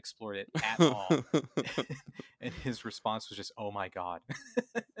I hadn't explored it at all. And his response was just, "Oh my god."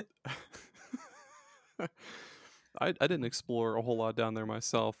 I didn't explore a whole lot down there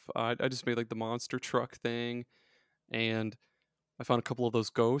myself. I just made like the monster truck thing, and I found a couple of those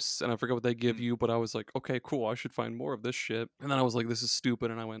ghosts, and I forgot what they give Mm, you, but I was like, okay, cool, I should find more of this shit. And then I was like, this is stupid,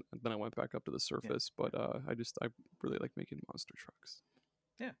 and I went back up to the yeah, surface. But I really like making monster trucks.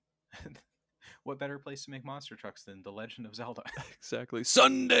 yeah. What better place to make monster trucks than The Legend of Zelda? Exactly.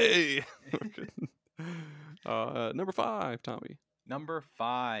 Sunday. Number 5, Tommy. Number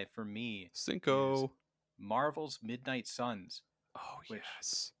 5 for me is Cinco. Marvel's Midnight Suns, Oh which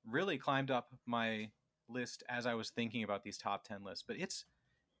yes. really climbed up my list as I was thinking about these top 10 lists. But it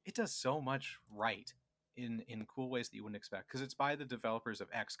does so much right in cool ways that you wouldn't expect because it's by the developers of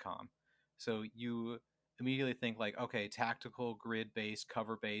XCOM. So you immediately think like, okay, tactical, grid based,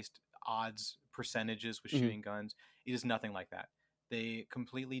 cover based, odds percentages with Mhm. shooting guns. It is nothing like that. They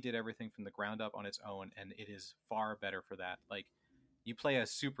completely did everything from the ground up on its own, and it is far better for that. Like, you play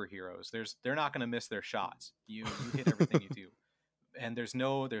as superheroes. They're not going to miss their shots. You hit everything you do, and there's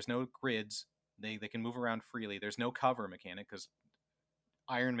no grids. They can move around freely. There's no cover mechanic because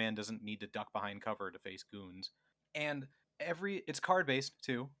Iron Man doesn't need to duck behind cover to face goons. And it's card based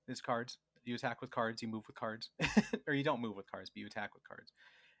too. It's cards. You attack with cards. You move with cards, or you don't move with cards, but you attack with cards.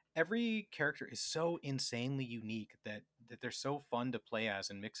 Every character is so insanely unique that they're so fun to play as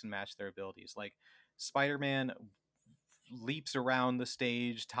and mix and match their abilities. Like Spider-Man leaps around the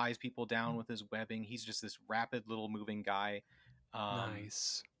stage, ties people down with his webbing. He's just this rapid little moving guy. Um,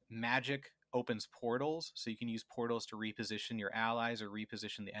 Nice. Magic opens portals, so you can use portals to reposition your allies or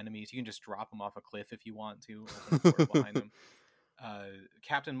reposition the enemies. You can just drop them off a cliff if you want to, open a portal behind them.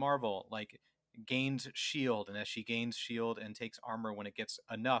 Captain Marvel gains shield, and as she gains shield and takes armor when it gets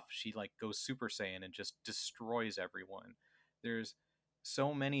enough, she like goes Super Saiyan and just destroys everyone. There's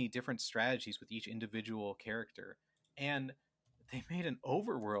so many different strategies with each individual character, and they made an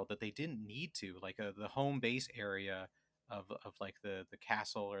overworld that they didn't need to, like the home base area of like the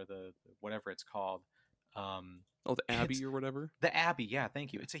castle or the whatever it's called. Oh, the It's Abbey or whatever. the Abbey, yeah,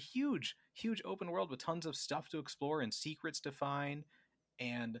 thank you. Yeah. It's a huge open world with tons of stuff to explore and secrets to find,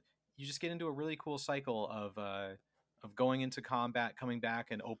 and you just get into a really cool cycle of going into combat, coming back,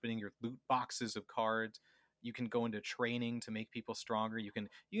 and opening your loot boxes of cards. You can go into training to make people stronger. You can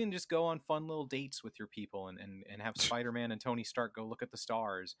just go on fun little dates with your people and have Spider-Man and Tony Stark go look at the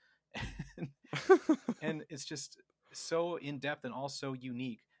stars. And it's just so in depth and also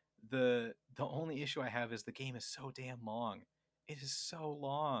unique. The only issue I have is the game is so damn long. It is so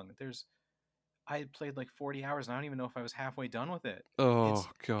long. I played like 40 hours and I don't even know if I was halfway done with it. Oh It's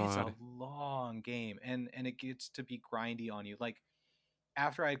a God. long game, and it gets to be grindy on you. Like,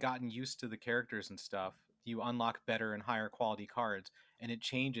 after I'd gotten used to the characters and stuff, you unlock better and higher quality cards, and it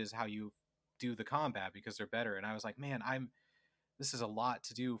changes how you do the combat because they're better. And I was like, man, I'm this is a lot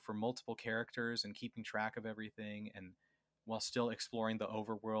to do for multiple characters and keeping track of everything, and while still exploring the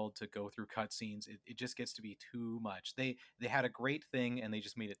overworld to go through cutscenes. It just gets to be too much. They had a great thing and they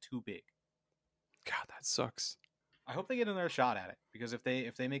just made it too big. God, that sucks. I hope they get another shot at it, because if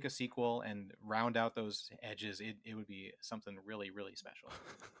they make a sequel and round out those edges, it would be something really special.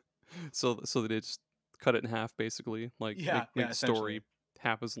 So they just cut it in half, basically. Like Yeah, make yeah, the story essentially.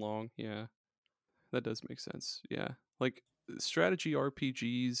 half as long. Yeah, that does make sense. Yeah, like strategy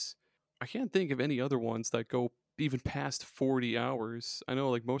RPGs. I can't think of any other ones that go even past 40 hours. I know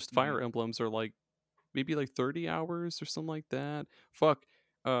like most Hmm. Fire Emblems are like maybe like 30 hours or something like that. Fuck.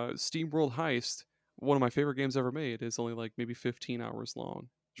 Steam World Heist, one of my favorite games ever made, is only like maybe 15 hours long.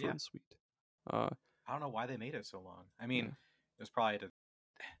 Short Yeah, and sweet. Uh, I don't know why they made it so long. I mean, yeah. it was probably to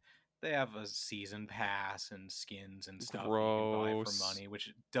they have a season pass and skins and stuff that you can buy for Gross. money,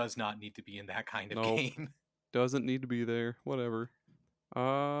 which does not need to be in that kind of Nope. game. Doesn't need to be there. Whatever.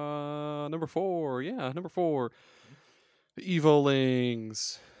 Number 4. Yeah, number 4.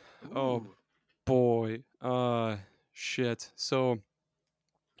 Evolings. Oh Ooh. boy. Shit. So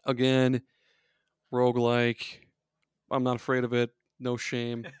again, roguelike. I'm not afraid of it. No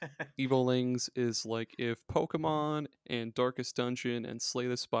shame. Evolings is like if Pokemon and Darkest Dungeon and Slay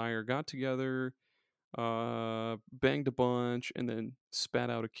the Spire got together, banged a bunch, and then spat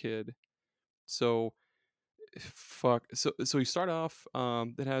out a kid. So fuck. So you start off.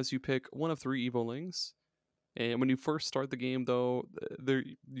 It has you pick one of 3 Evolings, and when you first start the game, though, they're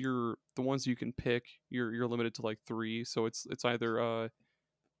you're the ones you can pick. You're limited to like 3. So it's either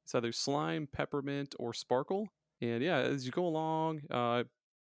Slime, Peppermint, or Sparkle. And yeah, as you go along,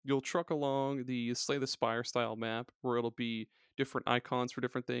 you'll truck along the Slay the Spire style map where it'll be different icons for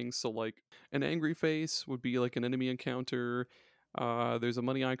different things. So like an angry face would be like an enemy encounter. There's a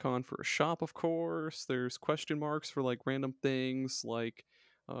money icon for a shop, of course. There's question marks for like random things. Like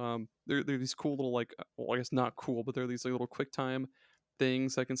there are these cool little like well, I guess not cool, but there are these like little quick time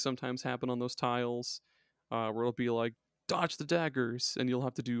things that can sometimes happen on those tiles. Where it'll be like dodge the daggers, and you'll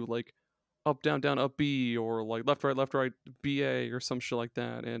have to do like up down down up B, or like left right BA, or some shit like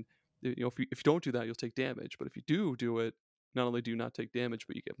that. And if you don't do that, you'll take damage. But if you do it, not only do you not take damage,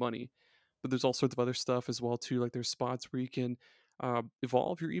 but you get money. But there's all sorts of other stuff as well too. Like there's spots where you can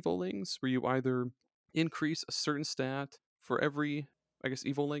evolve your evolings, where you either increase a certain stat for every, I guess,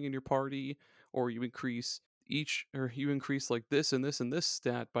 evoling in your party, or you increase like this and this and this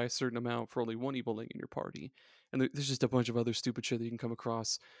stat by a certain amount for only one evoling in your party. And there's just a bunch of other stupid shit that you can come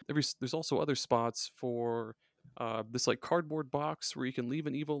across. There's also other spots for this like cardboard box where you can leave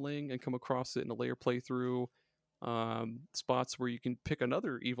an evoling and come across it in a layer playthrough. spots where you can pick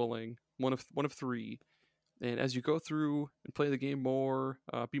another eviling, one of three. And as you go through and play the game more,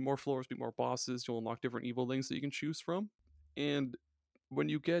 beat more floors, beat more bosses, you'll unlock different evilings that you can choose from. And when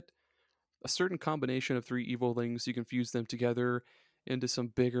you get a certain combination of three evilings, you can fuse them together into some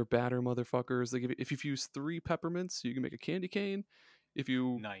bigger, badder motherfuckers. Like if you fuse three peppermints, you can make a candy cane. If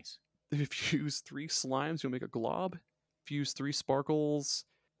you Nice. if you use three slimes, you'll make a glob. If you use three sparkles,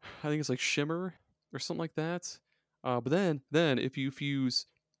 I think it's like shimmer or something like that. But then if you fuse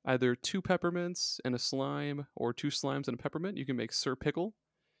either two peppermints and a slime or two slimes and a peppermint, you can make Sir Pickle.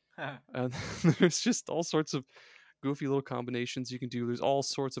 And there's just all sorts of goofy little combinations you can do. There's all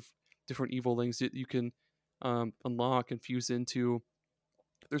sorts of different evilings that you can unlock and fuse into.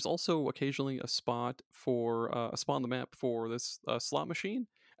 There's also occasionally a spot on the map for this slot machine,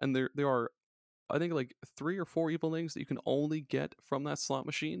 and there are, I think, like 3 or 4 evilings that you can only get from that slot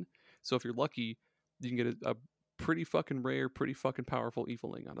machine. So if you're lucky, you can get a pretty fucking rare, pretty fucking powerful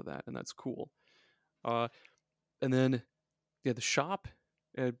eviling out of that, and that's cool. And then yeah, the shop.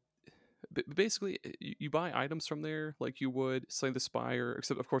 Uh, Basically, you buy items from there like you would Slay the Spire,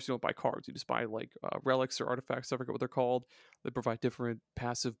 except of course you don't buy cards. You just buy like relics or artifacts. I forget what they're called. They provide different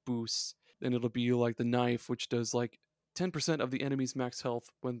passive boosts, and it'll be like the knife, which does like 10% of the enemy's max health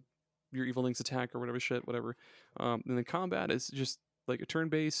when your evilings attack or whatever. And then combat is just like a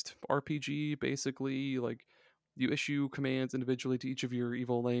turn-based RPG, basically. Like you issue commands individually to each of your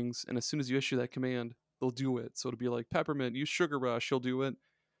evilings, and as soon as you issue that command, they'll do it. So it'll be like Peppermint, use Sugar Rush, he'll do it.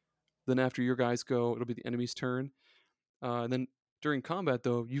 Then after your guys go, it'll be the enemy's turn. And then during combat,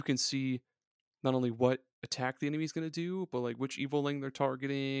 though, you can see not only what attack the enemy's going to do, but like which eviling they're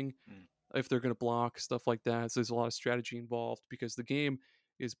targeting, if they're going to block, stuff like that. So there's a lot of strategy involved because the game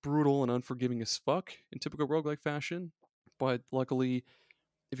is brutal and unforgiving as fuck in typical roguelike fashion. But luckily,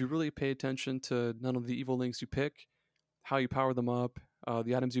 if you really pay attention to none of the evilings you pick, how you power them up,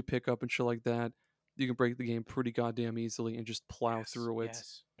 the items you pick up and shit like that, you can break the game pretty goddamn easily and just plow through it.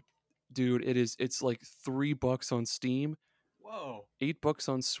 Yes. Dude, it's like $3 on Steam, Whoa. $8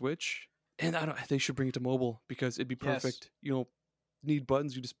 on Switch, and they should bring it to mobile because it'd be Yes. perfect. You know, need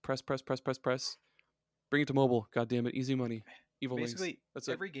buttons, you just press. Bring it to mobile, god damn it, easy money. Evil Basically, Links. That's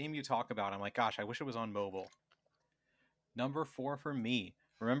every game you talk about, I'm like, gosh, I wish it was on mobile. Number 4 for me.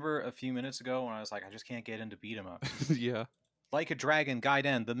 Remember a few minutes ago when I was like, I just can't get into beat 'em up. Yeah. Like a Dragon,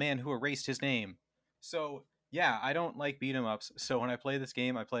 Gaiden, the man who erased his name. So yeah, I don't like beat 'em ups. So when I play this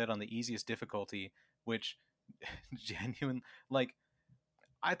game, I play it on the easiest difficulty, which genuine like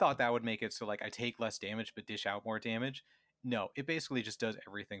I thought that would make it so like I take less damage but dish out more damage. No, it basically just does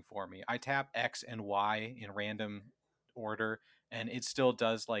everything for me. I tap X and Y in random order and it still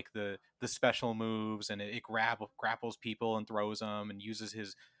does like the special moves and it grapples people and throws them and uses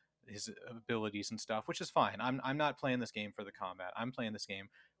his abilities and stuff, which is fine. I'm not playing this game for the combat. I'm playing this game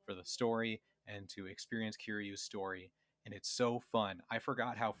for the story and to experience Kiryu's story, and it's so fun. I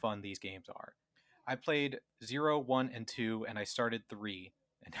forgot how fun these games are. I played 0, 1, and 2, and I started 3,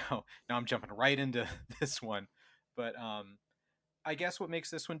 and now I'm jumping right into this one. But I guess what makes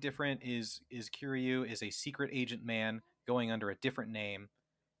this one different is Kiryu is a secret agent man going under a different name.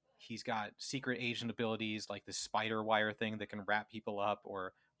 He's got secret agent abilities like the spider wire thing that can wrap people up,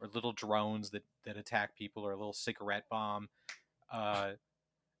 or little drones that attack people, or a little cigarette bomb.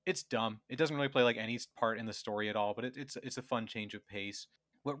 It's dumb. It doesn't really play like any part in the story at all, but it's a fun change of pace.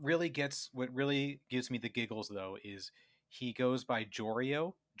 What really gives me the giggles though is he goes by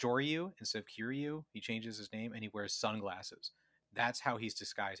Joryu instead of Kiryu. He changes his name and he wears sunglasses. That's how he's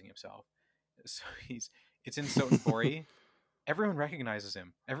disguising himself. So it's in Sotenbori. Everyone recognizes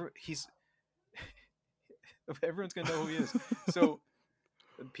him. Everyone's gonna know who he is. So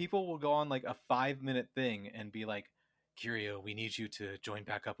people will go on like a 5-minute thing and be like, Kiryu, we need you to join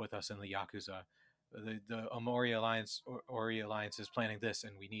back up with us in the Yakuza. The Omori Alliance, Ori Alliance is planning this,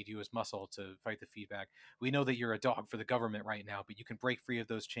 and we need you as muscle to fight the feedback. We know that you're a dog for the government right now, but you can break free of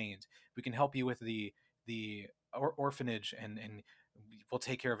those chains. We can help you with the orphanage, and we'll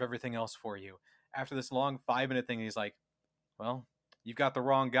take care of everything else for you. After this long 5-minute thing, he's like, well, you've got the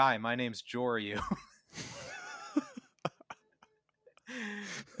wrong guy. My name's Joryu.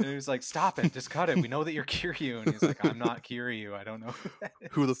 And he was like, stop it, just cut it. We know that you're Kiryu. And he's like, I'm not Kiryu. I don't know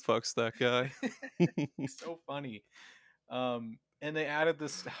who the fuck's that guy. So funny. And they added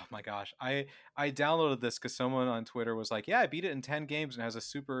this. Oh my gosh, I downloaded this because someone on Twitter was like, yeah, I beat it in 10 games and has a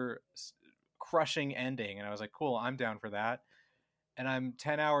super crushing ending. And I was like, cool, I'm down for that. And I'm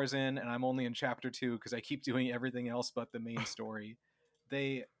 10 hours in and I'm only in chapter 2 because I keep doing everything else but the main story.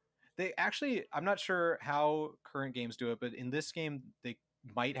 They actually, I'm not sure how current games do it, but in this game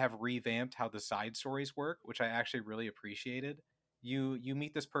might have revamped how the side stories work, which I actually really appreciated. You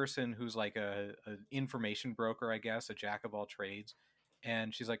meet this person who's like a information broker, I guess, a jack of all trades,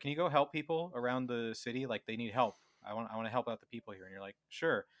 and she's like, "Can you go help people around the city? Like they need help. I want to help out the people here." And you're like,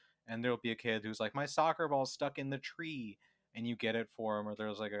 "Sure." And there'll be a kid who's like, "My soccer ball's stuck in the tree," and you get it for him. Or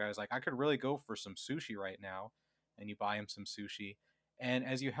there's like a guy's like, "I could really go for some sushi right now," and you buy him some sushi. And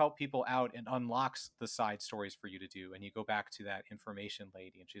as you help people out, it unlocks the side stories for you to do. And you go back to that information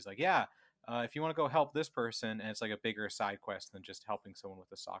lady, and she's like, "Yeah, if you want to go help this person," and it's like a bigger side quest than just helping someone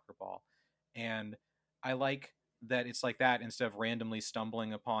with a soccer ball. And I like that it's like that instead of randomly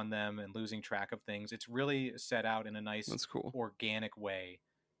stumbling upon them and losing track of things. It's really set out in a nice That's cool. organic way,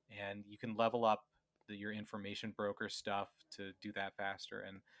 and you can level up your information broker stuff to do that faster.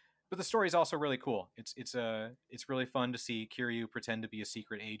 And but the story is also really cool. It's really fun to see Kiryu pretend to be a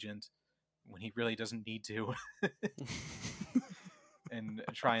secret agent when he really doesn't need to, and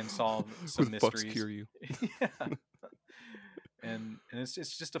try and solve some Who the fuck's mysteries. Kiryu? Yeah. And it's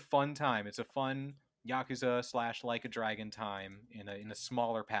just a fun time. It's a fun Yakuza / Like a Dragon time in a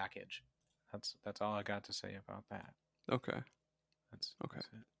smaller package. That's all I got to say about that. Okay. That's Okay. that's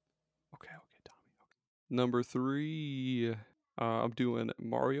it. Okay, Tommy. Okay. Number 3, I'm doing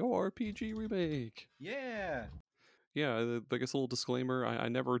Mario RPG remake. Yeah. Yeah, I guess a little disclaimer. I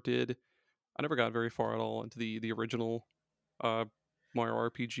never got very far at all into the original Mario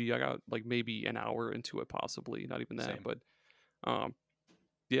RPG. I got like maybe an hour into it, possibly, not even that. Same. But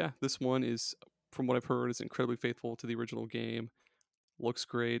yeah, this one is, from what I've heard, is incredibly faithful to the original game. Looks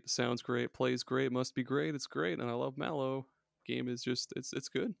great, sounds great, plays great, must be great. It's great, and I love Mallow. Game is just it's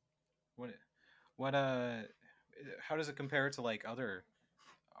good. What how does it compare to like other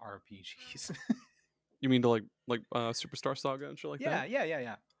RPGs? You mean to like Superstar Saga and shit like Yeah, that?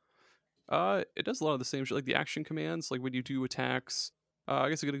 yeah. It does a lot of the same shit, like the action commands, like when you do attacks. I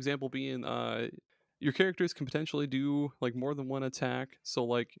guess a good example being your characters can potentially do like more than one attack. So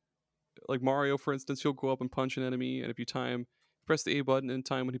like Mario, for instance, he'll go up and punch an enemy, and if you press the A button in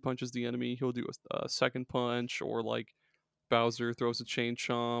time when he punches the enemy, he'll do a second punch. Or like Bowser throws a chain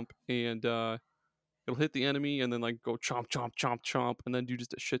chomp, and it'll hit the enemy and then like go chomp chomp chomp chomp, and then do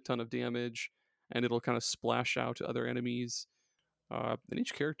just a shit ton of damage, and it'll kind of splash out to other enemies. And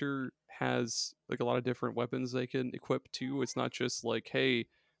each character has like a lot of different weapons they can equip too. It's not just like, hey,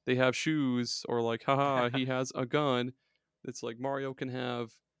 they have shoes, or like, haha, he has a gun. It's like Mario can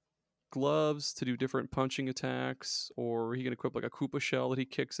have gloves to do different punching attacks, or he can equip like a Koopa shell that he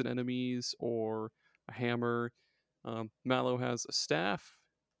kicks at enemies, or a hammer. Mallow has a staff,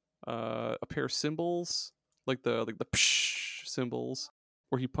 a pair of cymbals, like the psh symbols,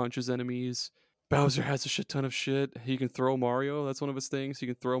 where he punches enemies. Bowser has a shit ton of shit. He can throw Mario. That's one of his things. He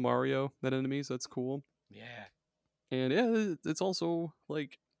can throw Mario at enemies. That's cool. Yeah. And yeah, it's also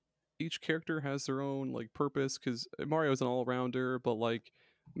like each character has their own like purpose, because Mario's an all-rounder, but like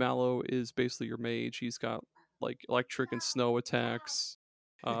Mallow is basically your mage. He's got like electric and snow attacks.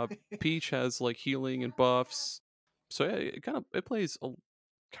 Uh, Peach has like healing and buffs. So yeah, it plays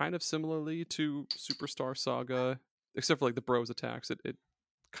kind of similarly to Superstar Saga, except for like the bros attacks. It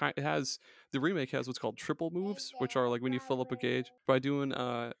has, the remake has what's called triple moves, which are like when you fill up a gauge by doing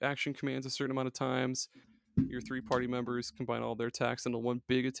action commands a certain amount of times. Your 3 party members combine all their attacks into one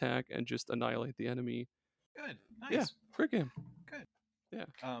big attack and just annihilate the enemy. Good. Nice. Yeah, great game. Good. Yeah.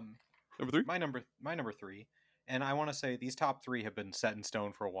 Um, Number 3. my number 3, and I want to say these top 3 have been set in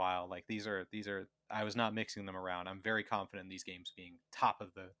stone for a while. Like these are I was not mixing them around. I'm very confident in these games being top of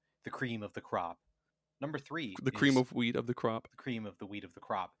the cream of the crop. Number 3 The is cream of wheat of the crop. the cream of the wheat of the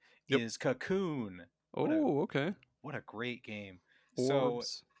crop Yep. is Cocoon. Okay. What a great game.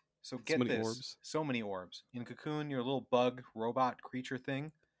 Orbs. So get many this. orbs. So many orbs. In Cocoon, you're a little bug robot creature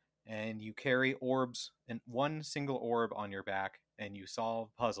thing, and you carry orbs, and one single orb on your back, and you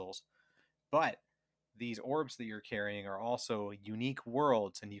solve puzzles. But these orbs that you're carrying are also unique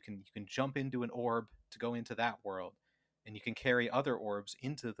worlds, and you can jump into an orb to go into that world, and you can carry other orbs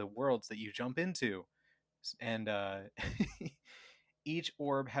into the worlds that you jump into. And each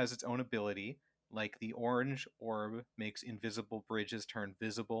orb has its own ability. Like the orange orb makes invisible bridges turn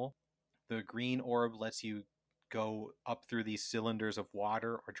visible. The green orb lets you go up through these cylinders of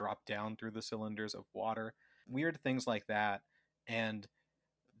water or drop down through the cylinders of water. Weird things like that. And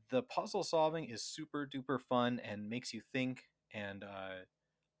the puzzle solving is super duper fun and makes you think. And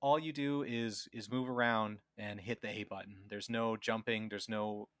all you do is move around and hit the A button. There's no jumping. There's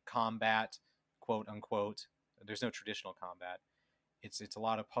no combat, quote unquote. There's no traditional combat. It's a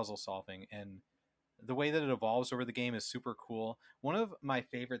lot of puzzle solving, and The way that it evolves over the game is super cool. One of my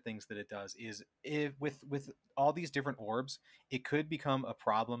favorite things that it does is with all these different orbs, it could become a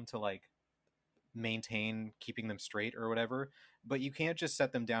problem to like maintain keeping them straight or whatever, but you can't just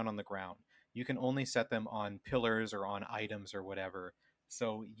set them down on the ground. You can only set them on pillars or on items or whatever.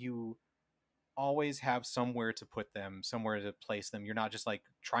 So you always have somewhere to put them, somewhere to place them. You're not just like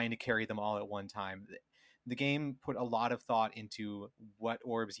trying to carry them all at one time. The game put a lot of thought into what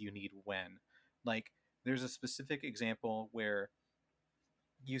orbs you need when. Like there's a specific example where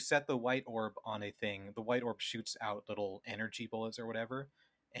you set the white orb on a thing, the white orb shoots out little energy bullets or whatever.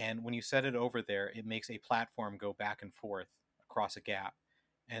 And when you set it over there, it makes a platform go back and forth across a gap.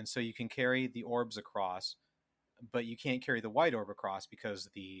 And so you can carry the orbs across, but you can't carry the white orb across because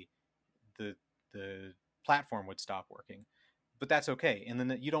the the platform would stop working. But that's okay. And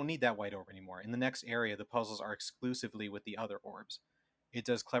then you don't need that white orb anymore. In the next area, the puzzles are exclusively with the other orbs. It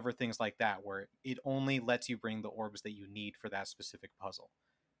does clever things like that where it only lets you bring the orbs that you need for that specific puzzle.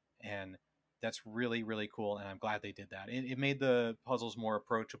 And that's really really cool, and I'm glad they did that. It made the puzzles more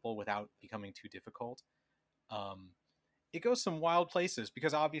approachable without becoming too difficult. um, it goes some wild places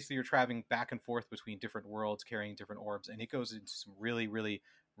because obviously you're traveling back and forth between different worlds carrying different orbs, and it goes into some really really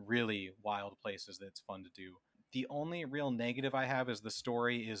really wild places that's fun to do. The only real negative I have is the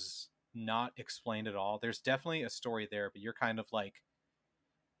story is not explained at all. There's definitely a story there, but you're kind of like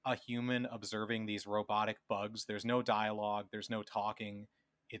a human observing these robotic bugs. There's no dialogue, there's no talking.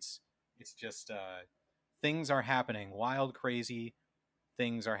 It's just things are happening, wild crazy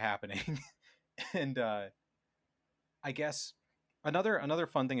things are happening. And I guess another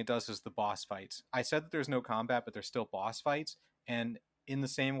fun thing it does is the boss fights. I said that there's no combat, but there's still boss fights, and in the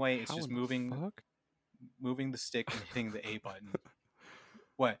same way it's How just in the fuck? moving the stick and hitting the A button.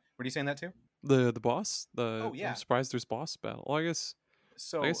 What are you saying that too? The boss? Oh I'm yeah. surprised there's boss battle. Well, I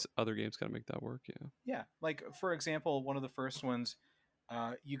So guess other games gotta make that work, yeah. yeah, like for example, one of the first ones,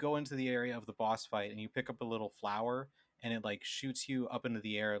 you go into the area of the boss fight and you pick up a little flower, and it like shoots you up into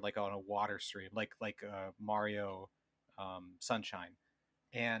the air like on a water stream, like Mario Sunshine.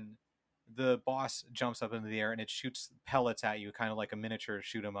 And the boss jumps up into the air and it shoots pellets at you, kind of like a miniature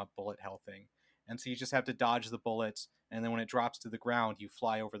shoot 'em up bullet hell thing. And so you just have to dodge the bullets, and then when it drops to the ground, you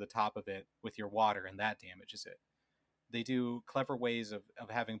fly over the top of it with your water, and that damages it. They do clever ways of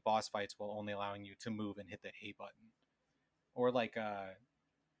having boss fights while only allowing you to move and hit the A button. Or like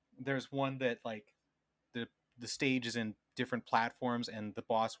there's one that like the the stage is in different platforms, and the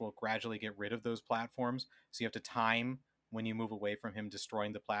boss will gradually get rid of those platforms, so you have to time when you move away from him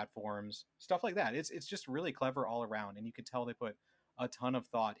destroying the platforms, stuff like that. It's just really clever all around, and you could tell they put a ton of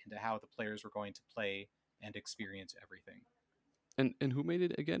thought into how the players were going to play and experience everything. And who made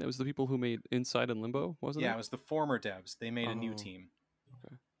it again? It was the people who made Inside and Limbo, wasn't Yeah, it? it was the former devs. They made a new Oh, team.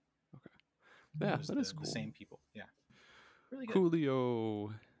 okay. Okay. It Yeah, was that is the cool. same people. Yeah, really good.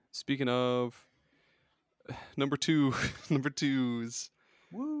 Coolio. Speaking of number two, number twos.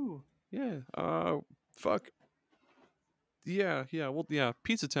 Woo. Yeah. Fuck. Yeah. Well, yeah.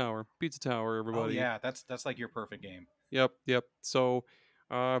 Pizza Tower. Pizza Tower. Oh Everybody. yeah, that's like your perfect game. Yep. So,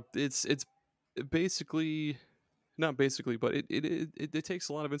 it's basically not basically, but it takes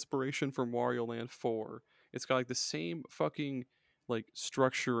a lot of inspiration from Wario Land 4. It's got like the same fucking like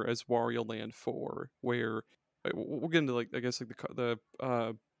structure as Wario Land 4, where we'll get into like I guess like the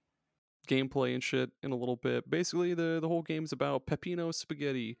gameplay and shit in a little bit. Basically, the whole game's about Peppino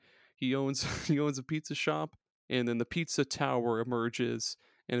Spaghetti. He owns he owns a pizza shop, and then the pizza tower emerges,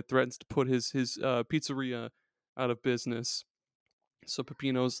 and it threatens to put his pizzeria out of business. So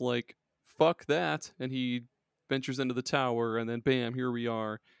Peppino's like, "Fuck that," and he ventures into the tower, and then bam, here we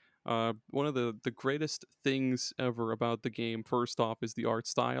are. One of the greatest things ever about the game, first off, is the art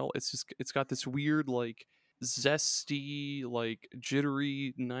style. It's got this weird like zesty like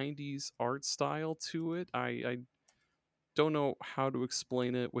jittery 90s art style to it. I don't know how to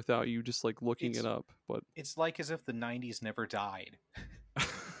explain it without you just like looking it It's up, but it's like as if the '90s never died.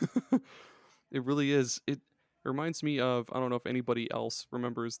 it really is. It reminds me of, I don't know if anybody else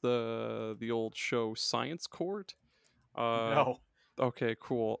remembers the old show Science Court. Uh No. okay,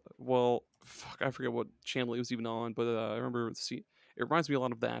 cool. Well, fuck, I forget what channel it was even on, but I remember it reminds me a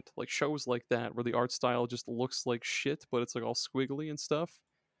lot of that, like shows like that where the art style just looks like shit, but it's like all squiggly and stuff.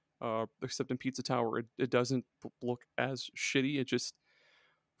 Except in Pizza Tower, it doesn't look as shitty. It just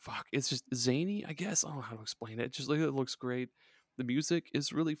fuck, it's just zany, I guess. I don't know how to explain it. It just like it looks great. The music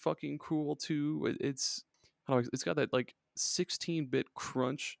is really fucking cool too. It's how do it's got that like 16-bit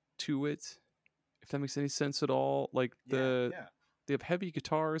crunch to it, if that makes any sense at all. Like Yeah, yeah. they have heavy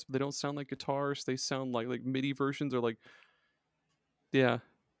guitars, but they don't sound like guitars. They sound like MIDI versions, or like yeah.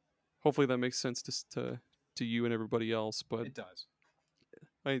 Hopefully that makes sense to you and everybody else. But It does.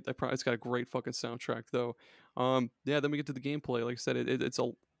 it's got a great fucking soundtrack though. Yeah. Then we get to the gameplay. Like I said, it's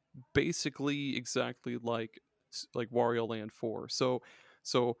basically exactly like Wario Land 4. So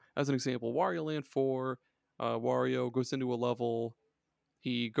as an example, Wario Land 4, Wario goes into a level.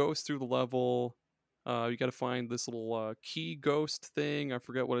 He goes through the level. You got to find this little key ghost thing. I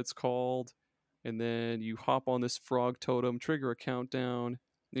forget what it's called. And then you hop on this frog totem, trigger a countdown.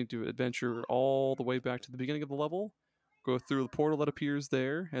 You do adventure all the way back to the beginning of the level. Go through the portal that appears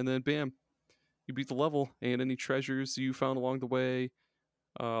there, and then bam, you beat the level. And any treasures you found along the way,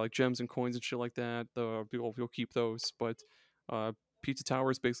 like gems and coins and shit like that, you'll keep those. But uh, Pizza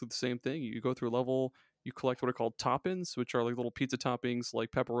Tower is basically the same thing. You go through a level, you collect what are called toppings, which are like little pizza toppings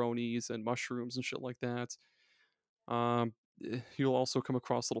like pepperonis and mushrooms and shit like that. Um, you'll also come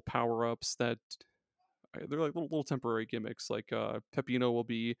across little power ups that they're like little temporary gimmicks. Like Peppino will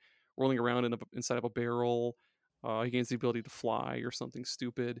be rolling around inside of a barrel. He gains the ability to fly or something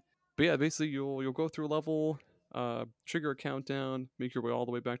stupid. But yeah, basically you'll go through a level, trigger a countdown, make your way all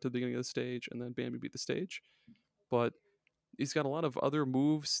the way back to the beginning of the stage, and then bam, you beat the stage. But he's got a lot of other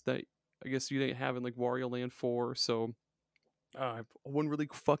moves that I guess you didn't have in like Wario Land 4. So one really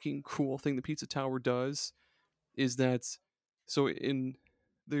fucking cool thing the Pizza Tower does is that so in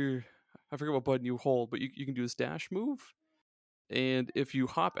there I forget what button you hold, but you can do this dash move. And if you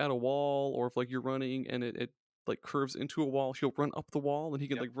hop at a wall or if like you're running and it like curves into a wall, he'll run up the wall and he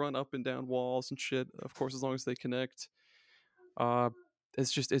can Yep. like run up and down walls and shit. Of course, as long as they connect. Uh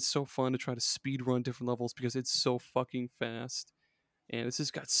it's so fun to try to speed run different levels because it's so fucking fast. And it's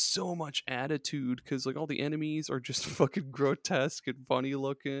just got so much attitude because like all the enemies are just fucking grotesque and funny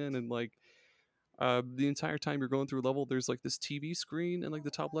looking and like the entire time you're going through a level, there's like this TV screen in like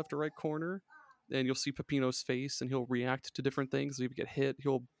the top left or right corner, and you'll see Peppino's face, and he'll react to different things. If you get hit,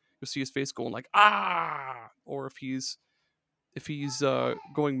 you'll see his face going like ah, or if he's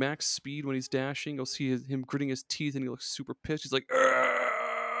going max speed when he's dashing, you'll see him gritting his teeth, and he looks super pissed. He's like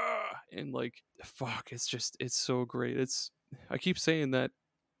ah, and like fuck, it's so great. I keep saying that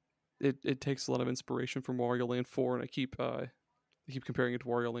it takes a lot of inspiration from Wario Land 4, and I keep comparing it to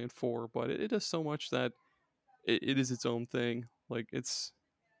Wario Land 4, but it does so much that it is its own thing. Like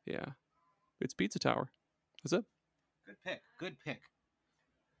yeah, it's Pizza Tower. That's it. Good pick. Good pick.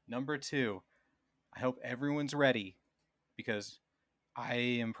 Number 2. I hope everyone's ready because I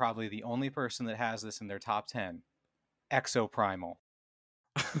am probably the only person that has this in their top 10. Exoprimal.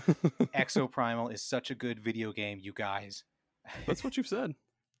 Exoprimal is such a good video game, you guys. That's what you've said.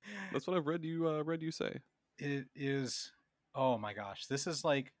 That's what I've read you say. It is. Oh my gosh, this is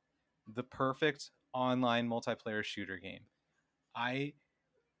like the perfect online multiplayer shooter game. I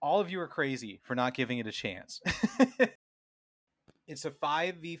All of you are crazy for not giving it a chance. It's a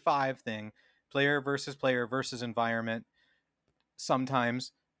 5v5 thing, player versus environment.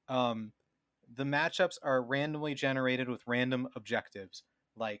 Sometimes the matchups are randomly generated with random objectives.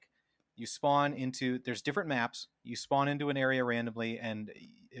 Like there's different maps. You spawn into an area randomly, and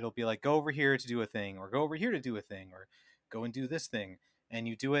it'll be like, go over here to do a thing, or go over here to do a thing, or go and do this thing. And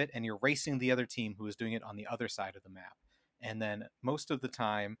you do it, and you're racing the other team who is doing it on the other side of the map. And then most of the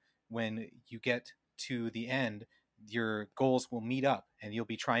time, when you get to the end, your goals will meet up, and you'll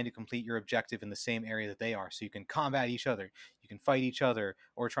be trying to complete your objective in the same area that they are. So you can combat each other, you can fight each other,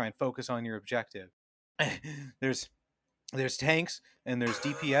 or try and focus on your objective. there's tanks, and there's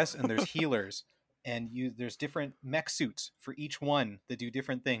DPS, and there's healers, and there's different mech suits for each one that do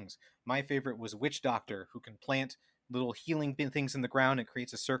different things. My favorite was Witch Doctor, who can plant little healing things in the ground. It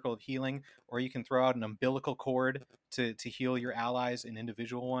creates a circle of healing, or you can throw out an umbilical cord to heal your allies, an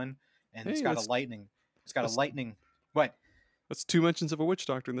individual one. And Hey, it's got a lightning. What? That's 2 mentions of a witch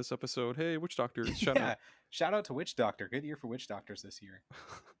doctor in this episode. Hey, witch doctor, shout out. Shout out to Witch Doctor. Good year for witch doctors this year.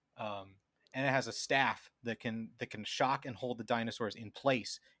 And it has a staff that can shock and hold the dinosaurs in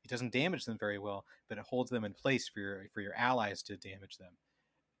place. It doesn't damage them very well, but it holds them in place for your allies to damage them.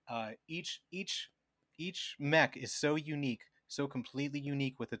 Each mech is so unique, so completely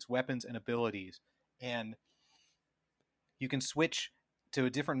unique with its weapons and abilities, and you can switch to a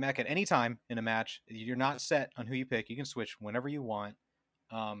different mech at any time in a match. You're not set on who you pick. You can switch whenever you want.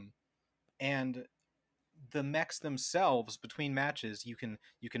 And the mechs themselves between matches, you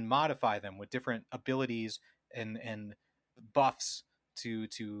can modify them with different abilities and buffs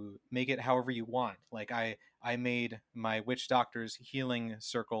to make it however you want. Like I made my Witch Doctor's healing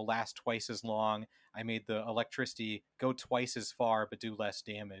circle last twice as long. I made the electricity go twice as far but do less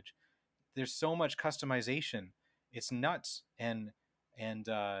damage. There's so much customization. It's nuts. And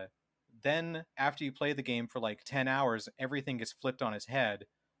then after you play the game for like 10 hours, everything gets flipped on its head.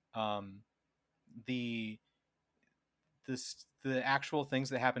 um, the the actual things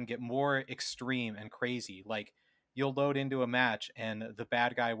that happen get more extreme and crazy. Like you'll load into a match and the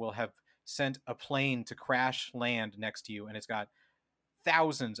bad guy will have sent a plane to crash land next to you, and it's got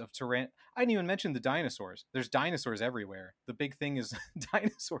thousands of I didn't even mention the dinosaurs. There's dinosaurs everywhere. The big thing is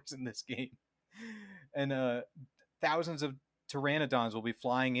dinosaurs in this game, and thousands of pteranodons will be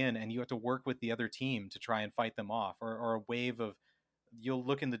flying in, and you have to work with the other team to try and fight them off, or a wave of you'll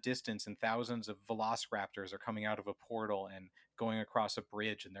look in the distance and thousands of velociraptors are coming out of a portal and going across a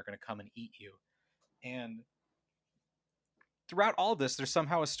bridge, and they're going to come and eat you. And throughout all this, there's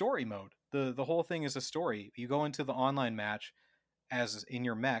somehow a story mode. The whole thing is a story. You go into the online match as in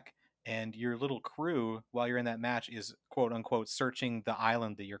your mech, and your little crew while you're in that match is quote unquote searching the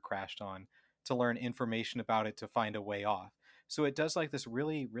island that you're crashed on to learn information about it to find a way off. So it does like this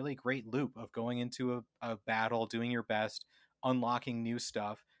really really great loop of going into a battle, doing your best, unlocking new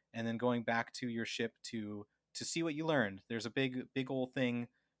stuff, and then going back to your ship to see what you learned. There's a big old thing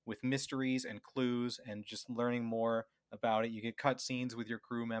with mysteries and clues and just learning more about it. You get cutscenes with your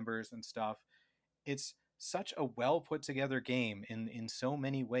crew members and stuff. It's such a well put together game in so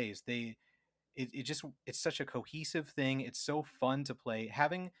many ways. It just it's such a cohesive thing. It's so fun to play.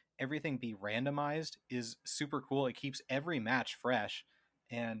 Having everything be randomized is super cool. It keeps every match fresh,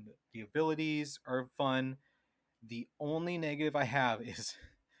 and the abilities are fun. The only negative I have is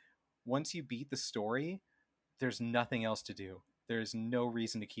once you beat the story, there's nothing else to do. There's no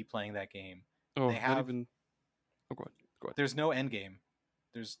reason to keep playing that game. Oh, They not have even. Oh, go ahead. Go ahead. there's no end game.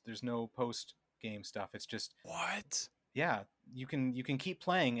 There's no post game stuff. It's just What? yeah, you can keep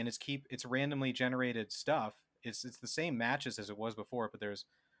playing, and it's randomly generated stuff. It's the same matches as it was before, but there's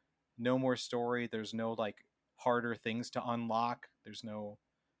no more story. There's no like harder things to unlock. There's no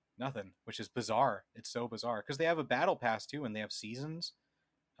nothing, which is bizarre. It's so bizarre because they have a battle pass too, and they have seasons.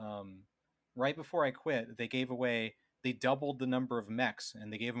 Um, right before I quit, they doubled the number of mechs,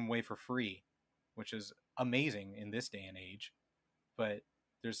 and they gave them away for free, which is amazing in this day and age. But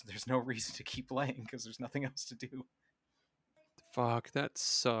there's no reason to keep playing because there's nothing else to do. Fuck, that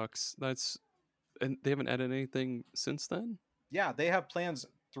sucks. And they haven't added anything since then? Yeah, they have plans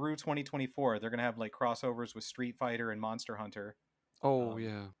through 2024. They're gonna have like crossovers with Street Fighter and Monster Hunter. Oh, Um,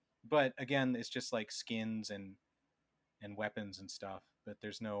 yeah. but again, it's just like skins and weapons and stuff. But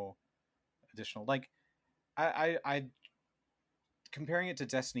there's no additional like I comparing it to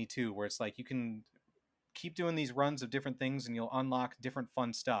Destiny 2, where it's like you can keep doing these runs of different things and you'll unlock different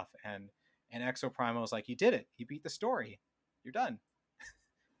fun stuff. And Exoprimal is like, you did it. You beat the story. You're done.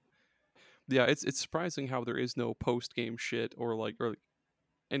 Yeah, it's surprising how there is no post game shit or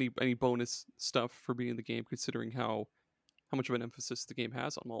any bonus stuff for being in the game, considering how much of an emphasis the game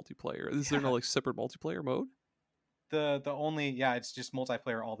has on multiplayer. Is there no Yeah. like separate multiplayer mode? The only yeah, it's just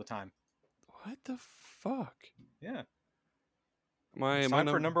multiplayer all the time. What the fuck? Yeah. My It's my time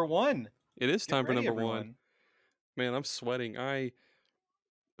for number. number one. It is Get time for ready, number one. everyone. Man, I'm sweating.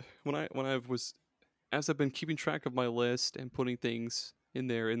 When I was as I've been keeping track of my list and putting things in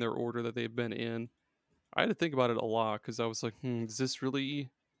their order that they've been in, I had to think about it a lot because I was like, is this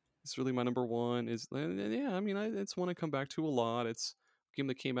really my number one? And yeah, I mean, it's one I come back to a lot. It's a game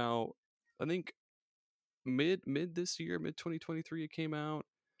that came out, I think mid this year, mid 2023. It came out.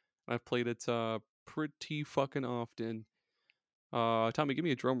 I've played it pretty fucking often. Tommy, give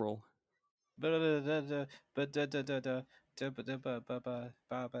me a drum roll.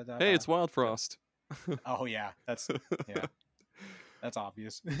 Hey, it's Wild Frost. Oh yeah, yeah, that's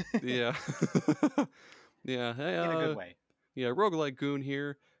obvious. Yeah. Yeah. Hey, In a good way. yeah, roguelike goon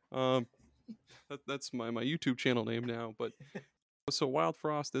here. That's my YouTube channel name now. But so Wild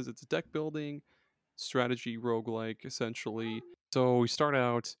Frost is it's a deck building strategy roguelike essentially. So we start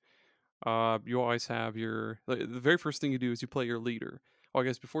out. You always have the very first thing you do is you play your leader. Well, I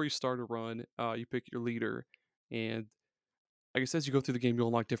guess before you start a run, you pick your leader, and I guess as you go through the game, you'll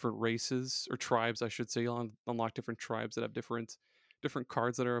unlock different races or tribes, I should say. You'll unlock different tribes that have different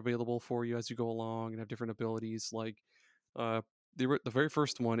cards that are available for you as you go along and have different abilities. Like uh, the very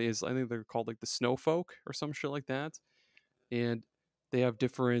first one is I think they're called like the Snowfolk or some shit like that, and they have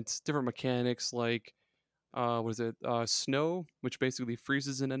different mechanics like what is it? Snow, which basically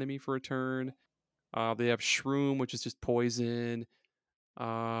freezes an enemy for a turn. They have Shroom, which is just poison.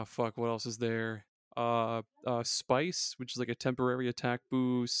 Fuck, what else is there? Spice, which is like a temporary attack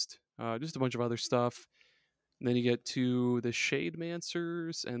boost. Just a bunch of other stuff. And then you get to the Shade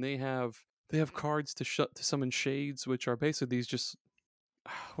Mancers, and they have cards to summon shades, which are basically these just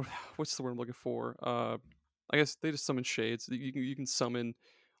what's the word I'm looking for? I guess they just summon shades. You can summon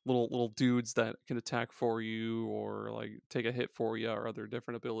little dudes that can attack for you or like take a hit for you or other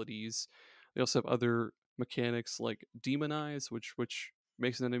different abilities. They also have other mechanics like demonize, which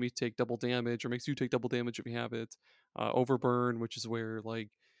makes an enemy take double damage or makes you take double damage if you have it. Overburn, which is where like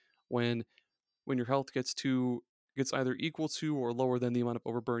when your health gets either equal to or lower than the amount of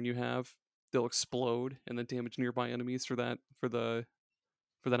overburn you have, they'll explode and then damage nearby enemies for that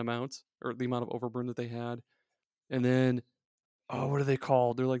amount or the amount of overburn that they had. And then what are they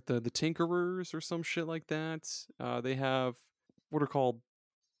called? They're like the Tinkerers or some shit like that. They have what are called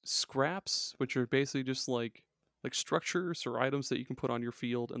scraps, which are basically just like structures or items that you can put on your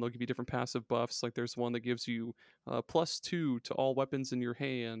field, and they'll give you different passive buffs. Like there's one that gives you +2 to all weapons in your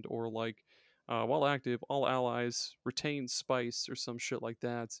hand, or like while active, all allies retain spice or some shit like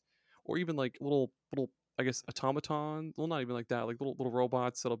that, or even like little I guess automaton. Well, not even like that. Like little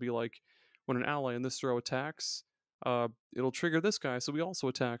robots that'll be like when an ally in this throw attacks, it'll trigger this guy, so he also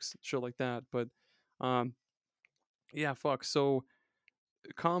attacks. Shit like that. But um, yeah, fuck. So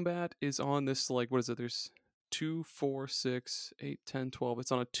combat is on this like what is it? There's 2, 4, 6, 8, 10, 12.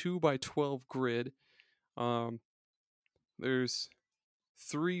 It's on a 2 by 12 grid. Um, there's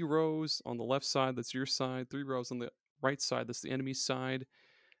 3 rows on the left side. That's your side. 3 rows on the right side. That's the enemy side.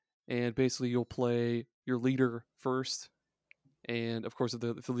 And basically, you'll play your leader first. And of course, if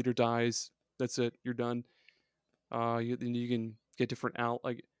the leader dies, that's it. You're done. You can get different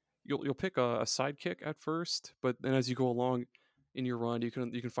like you'll pick a sidekick at first, but then as you go along in your run, you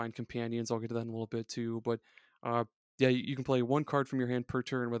can find companions. I'll get to that in a little bit too. But uh, yeah, you can play one card from your hand per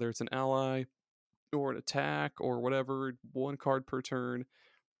turn, whether it's an ally or an attack or whatever. One card per turn.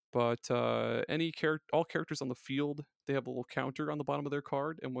 But all characters on the field, they have a little counter on the bottom of their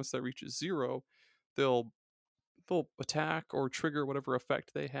card, and once that reaches 0, they'll attack or trigger whatever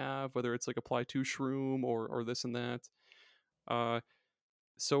effect they have, whether it's like apply to shroom or this and that. Uh,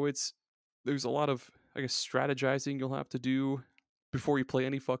 so there's a lot of I guess strategizing you'll have to do before you play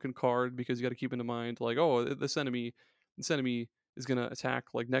any fucking card, because you got to keep in mind like, oh, this enemy is gonna attack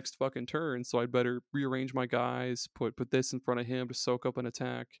like next fucking turn, so I'd better rearrange my guys, put this in front of him to soak up an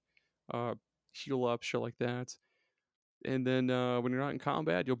attack, uh, heal up, shit like that. And then when you're not in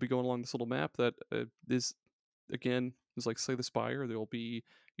combat, you'll be going along this little map that is again is like Slay the Spire. There'll be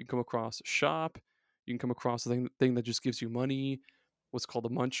you can come across a shop, you can come across a thing that just gives you money, what's called a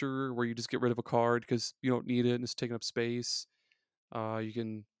muncher, where you just get rid of a card because you don't need it and it's taking up space. You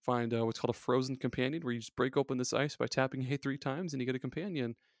can find what's called a frozen companion, where you just break open this ice by tapping A 3 times and you get a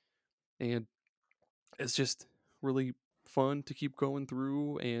companion. And it's just really fun to keep going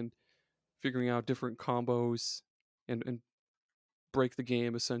through and figuring out different combos and break the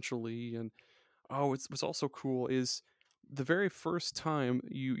game essentially. And what's also cool is the very first time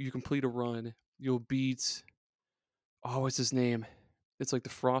you complete a run, you'll beat what's his name? It's like the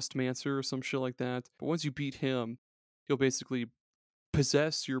Frostmancer or some shit like that. But once you beat him, he'll basically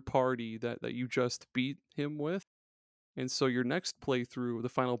possess your party that you just beat him with. And so your next playthrough, the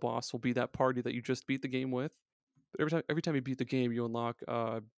final boss will be that party that you just beat the game with. But every time you beat the game, you unlock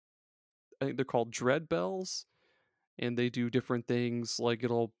I think they're called Dread Bells, and they do different things like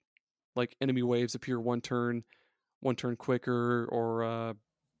it'll like enemy waves appear one turn quicker or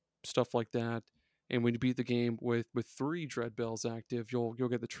stuff like that. And when you beat the game with 3 Dread Bells active, you'll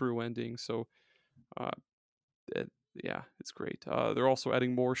get the true ending. So uh, yeah, it's great. They're also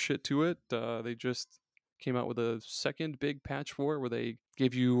adding more shit to it. They just came out with a second big patch for it, where they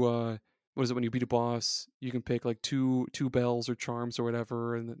give you what is it when you beat a boss? You can pick like two bells or charms or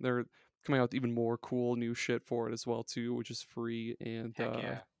whatever, and they're coming out with even more cool new shit for it as well too, which is free. And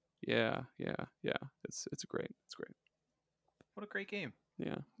Heck yeah. yeah. It's great. It's great. What a great game.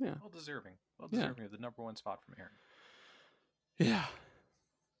 Yeah. Well deserving of the #1 spot from Aaron. Yeah.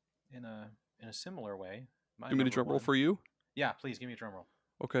 In a similar way, my you mean a drum roll for you? Yeah, please give me a drum roll.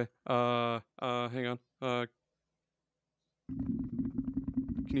 Okay. Hang on.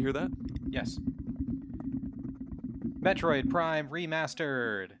 Can you hear that? Yes. Metroid Prime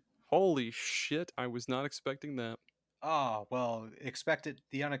Remastered. Holy shit! I was not expecting that. Oh well, expected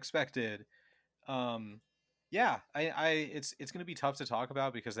the unexpected. Yeah, it's gonna be tough to talk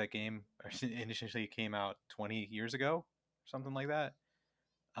about because that game initially came out 20 years ago, something like that.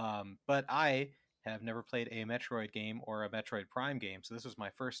 But I have never played a Metroid game or a Metroid Prime game, so this was my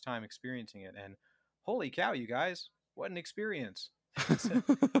first time experiencing it. And holy cow, you guys, what an experience! It's a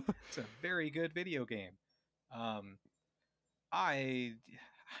very good video game.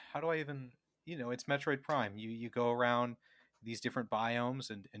 How do I even, it's Metroid Prime. You go around these different biomes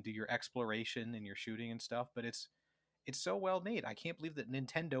and do your exploration and your shooting and stuff, but it's so well made. I can't believe that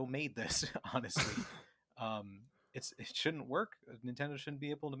Nintendo made this, honestly. it shouldn't work. Nintendo shouldn't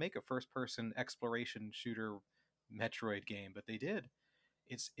be able to make a first-person exploration shooter Metroid game, but they did.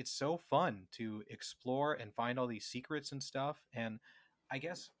 It's so fun to explore and find all these secrets and stuff. And I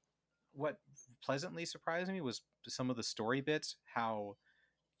guess what pleasantly surprised me was some of the story bits. How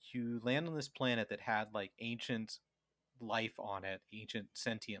you land on this planet that had like ancient life on it, ancient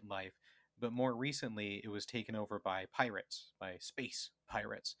sentient life, but more recently it was taken over by pirates, by space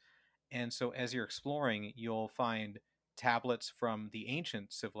pirates. And so as you're exploring, you'll find tablets from the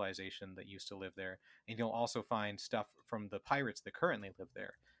ancient civilization that used to live there, and you'll also find stuff from the pirates that currently live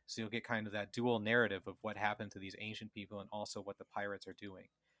there. So you'll get kind of that dual narrative of what happened to these ancient people and also what the pirates are doing.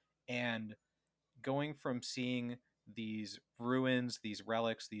 And going from seeing these ruins, these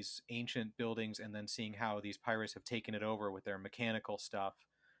relics, these ancient buildings, and then seeing how these pirates have taken it over with their mechanical stuff,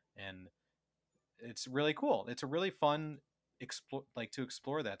 and it's really cool. It's a really fun to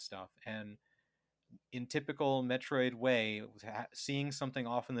explore that stuff. And in typical Metroid way, seeing something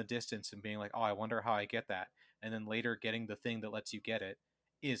off in the distance and being like, "Oh, I wonder how I get that," and then later getting the thing that lets you get it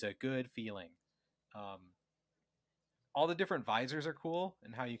is a good feeling. Um, all the different visors are cool,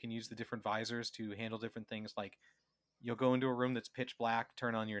 and how you can use the different visors to handle different things. Like you'll go into a room that's pitch black,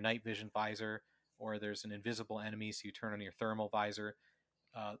 turn on your night vision visor, or there's an invisible enemy, so you turn on your thermal visor.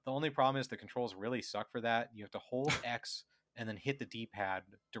 The only problem is the controls really suck for that. You have to hold X and then hit the D-pad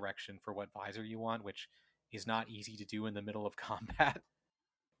direction for what visor you want, which is not easy to do in the middle of combat.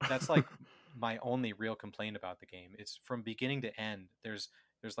 That's like my only real complaint about the game. It's from beginning to end. There's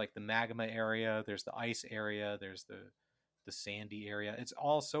like the magma area, there's the ice area, there's the sandy area. It's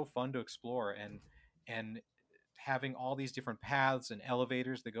all so fun to explore, and having all these different paths and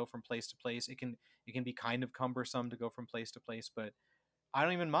elevators that go from place to place. It can be kind of cumbersome to go from place to place, but I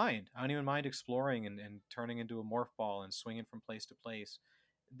don't even mind. I don't even mind exploring and turning into a morph ball and swinging from place to place.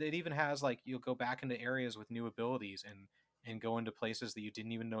 It even has like you'll go back into areas with new abilities and go into places that you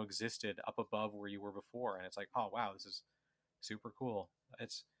didn't even know existed up above where you were before, and it's like, oh wow, this is super cool.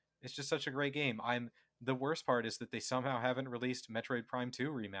 It's just such a great game. The worst part is that they somehow haven't released Metroid Prime 2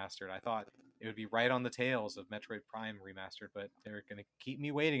 remastered. I thought it would be right on the tails of Metroid Prime remastered, but they're gonna keep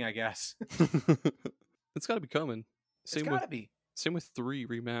me waiting, I guess. It's got to be coming. It's gotta be. Same with 3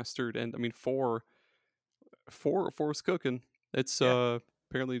 remastered, and I mean 4 is cooking. It's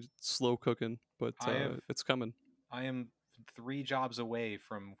apparently slow cooking, but it's coming. I am 3 jobs away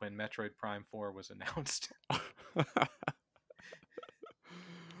from when Metroid Prime 4 was announced. I've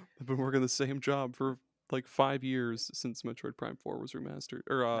been working the same job for like 5 years since Metroid Prime 4 was remastered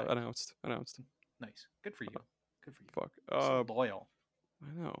or Nice. announced. Nice. Good for you. Good for you. Fuck. So loyal.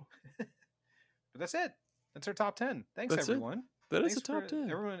 I know. But that's it. That's our top 10. Thanks, That's everyone. Is a top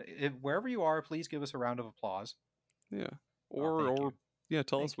 10. Everyone, wherever you are, please give us a round of applause. Yeah. Or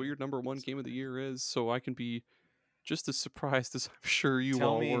tell us what your number 1 game of the year is, so I can be just as surprised as I'm sure you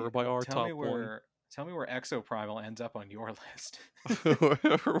were by our top 1. Tell me where Exoprimal ends up on your list.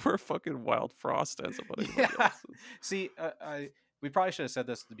 Where fucking Wild Frost ends up on everybody else's. See, we probably should have said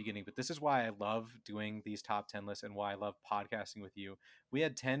this at the beginning, but this is why I love doing these top 10 lists and why I love podcasting with you. We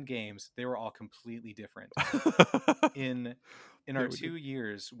had 10 games. They were all completely different. In our 2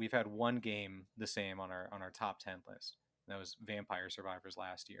 years, we've had one game the same on our top 10 list. That was Vampire Survivors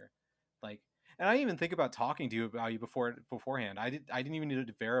last year. Like, and I didn't even think about talking to you about you beforehand. I didn't even need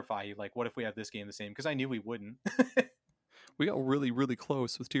to verify you. Like, what if we have this game the same? Because I knew we wouldn't. We got really, really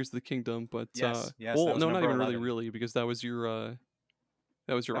close with Tears of the Kingdom, but yes, well, no, not even 11. really, because that was your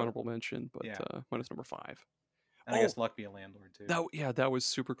honorable mention. But mine is number 5. And I guess Luck Be a Landlord too. That was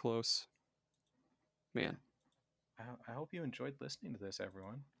super close. Man, I hope you enjoyed listening to this,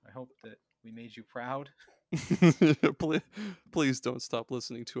 everyone. I hope that we made you proud. Please don't stop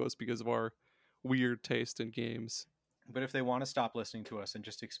listening to us because of our weird taste in games. But if they want to stop listening to us and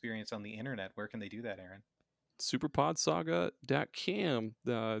just experience on the internet, where can they do that, Aaron? superpodsaga.com,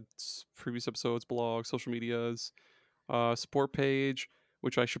 previous episodes, blog, social medias, support page,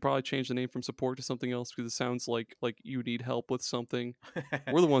 which I should probably change the name from support to something else because it sounds like you need help with something.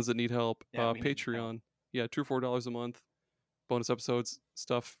 We're the ones that need help. Patreon, $2 or $4 a month, bonus episodes,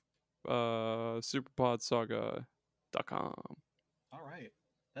 stuff. superpodsaga.com. All right,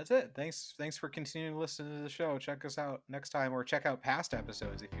 that's it. Thanks for continuing to listen to the show. Check us out next time, or check out past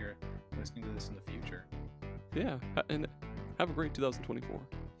episodes if you're listening to this in the future. Yeah, and have a great 2024.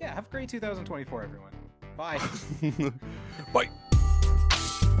 Yeah, have a great 2024, everyone. Bye. Bye.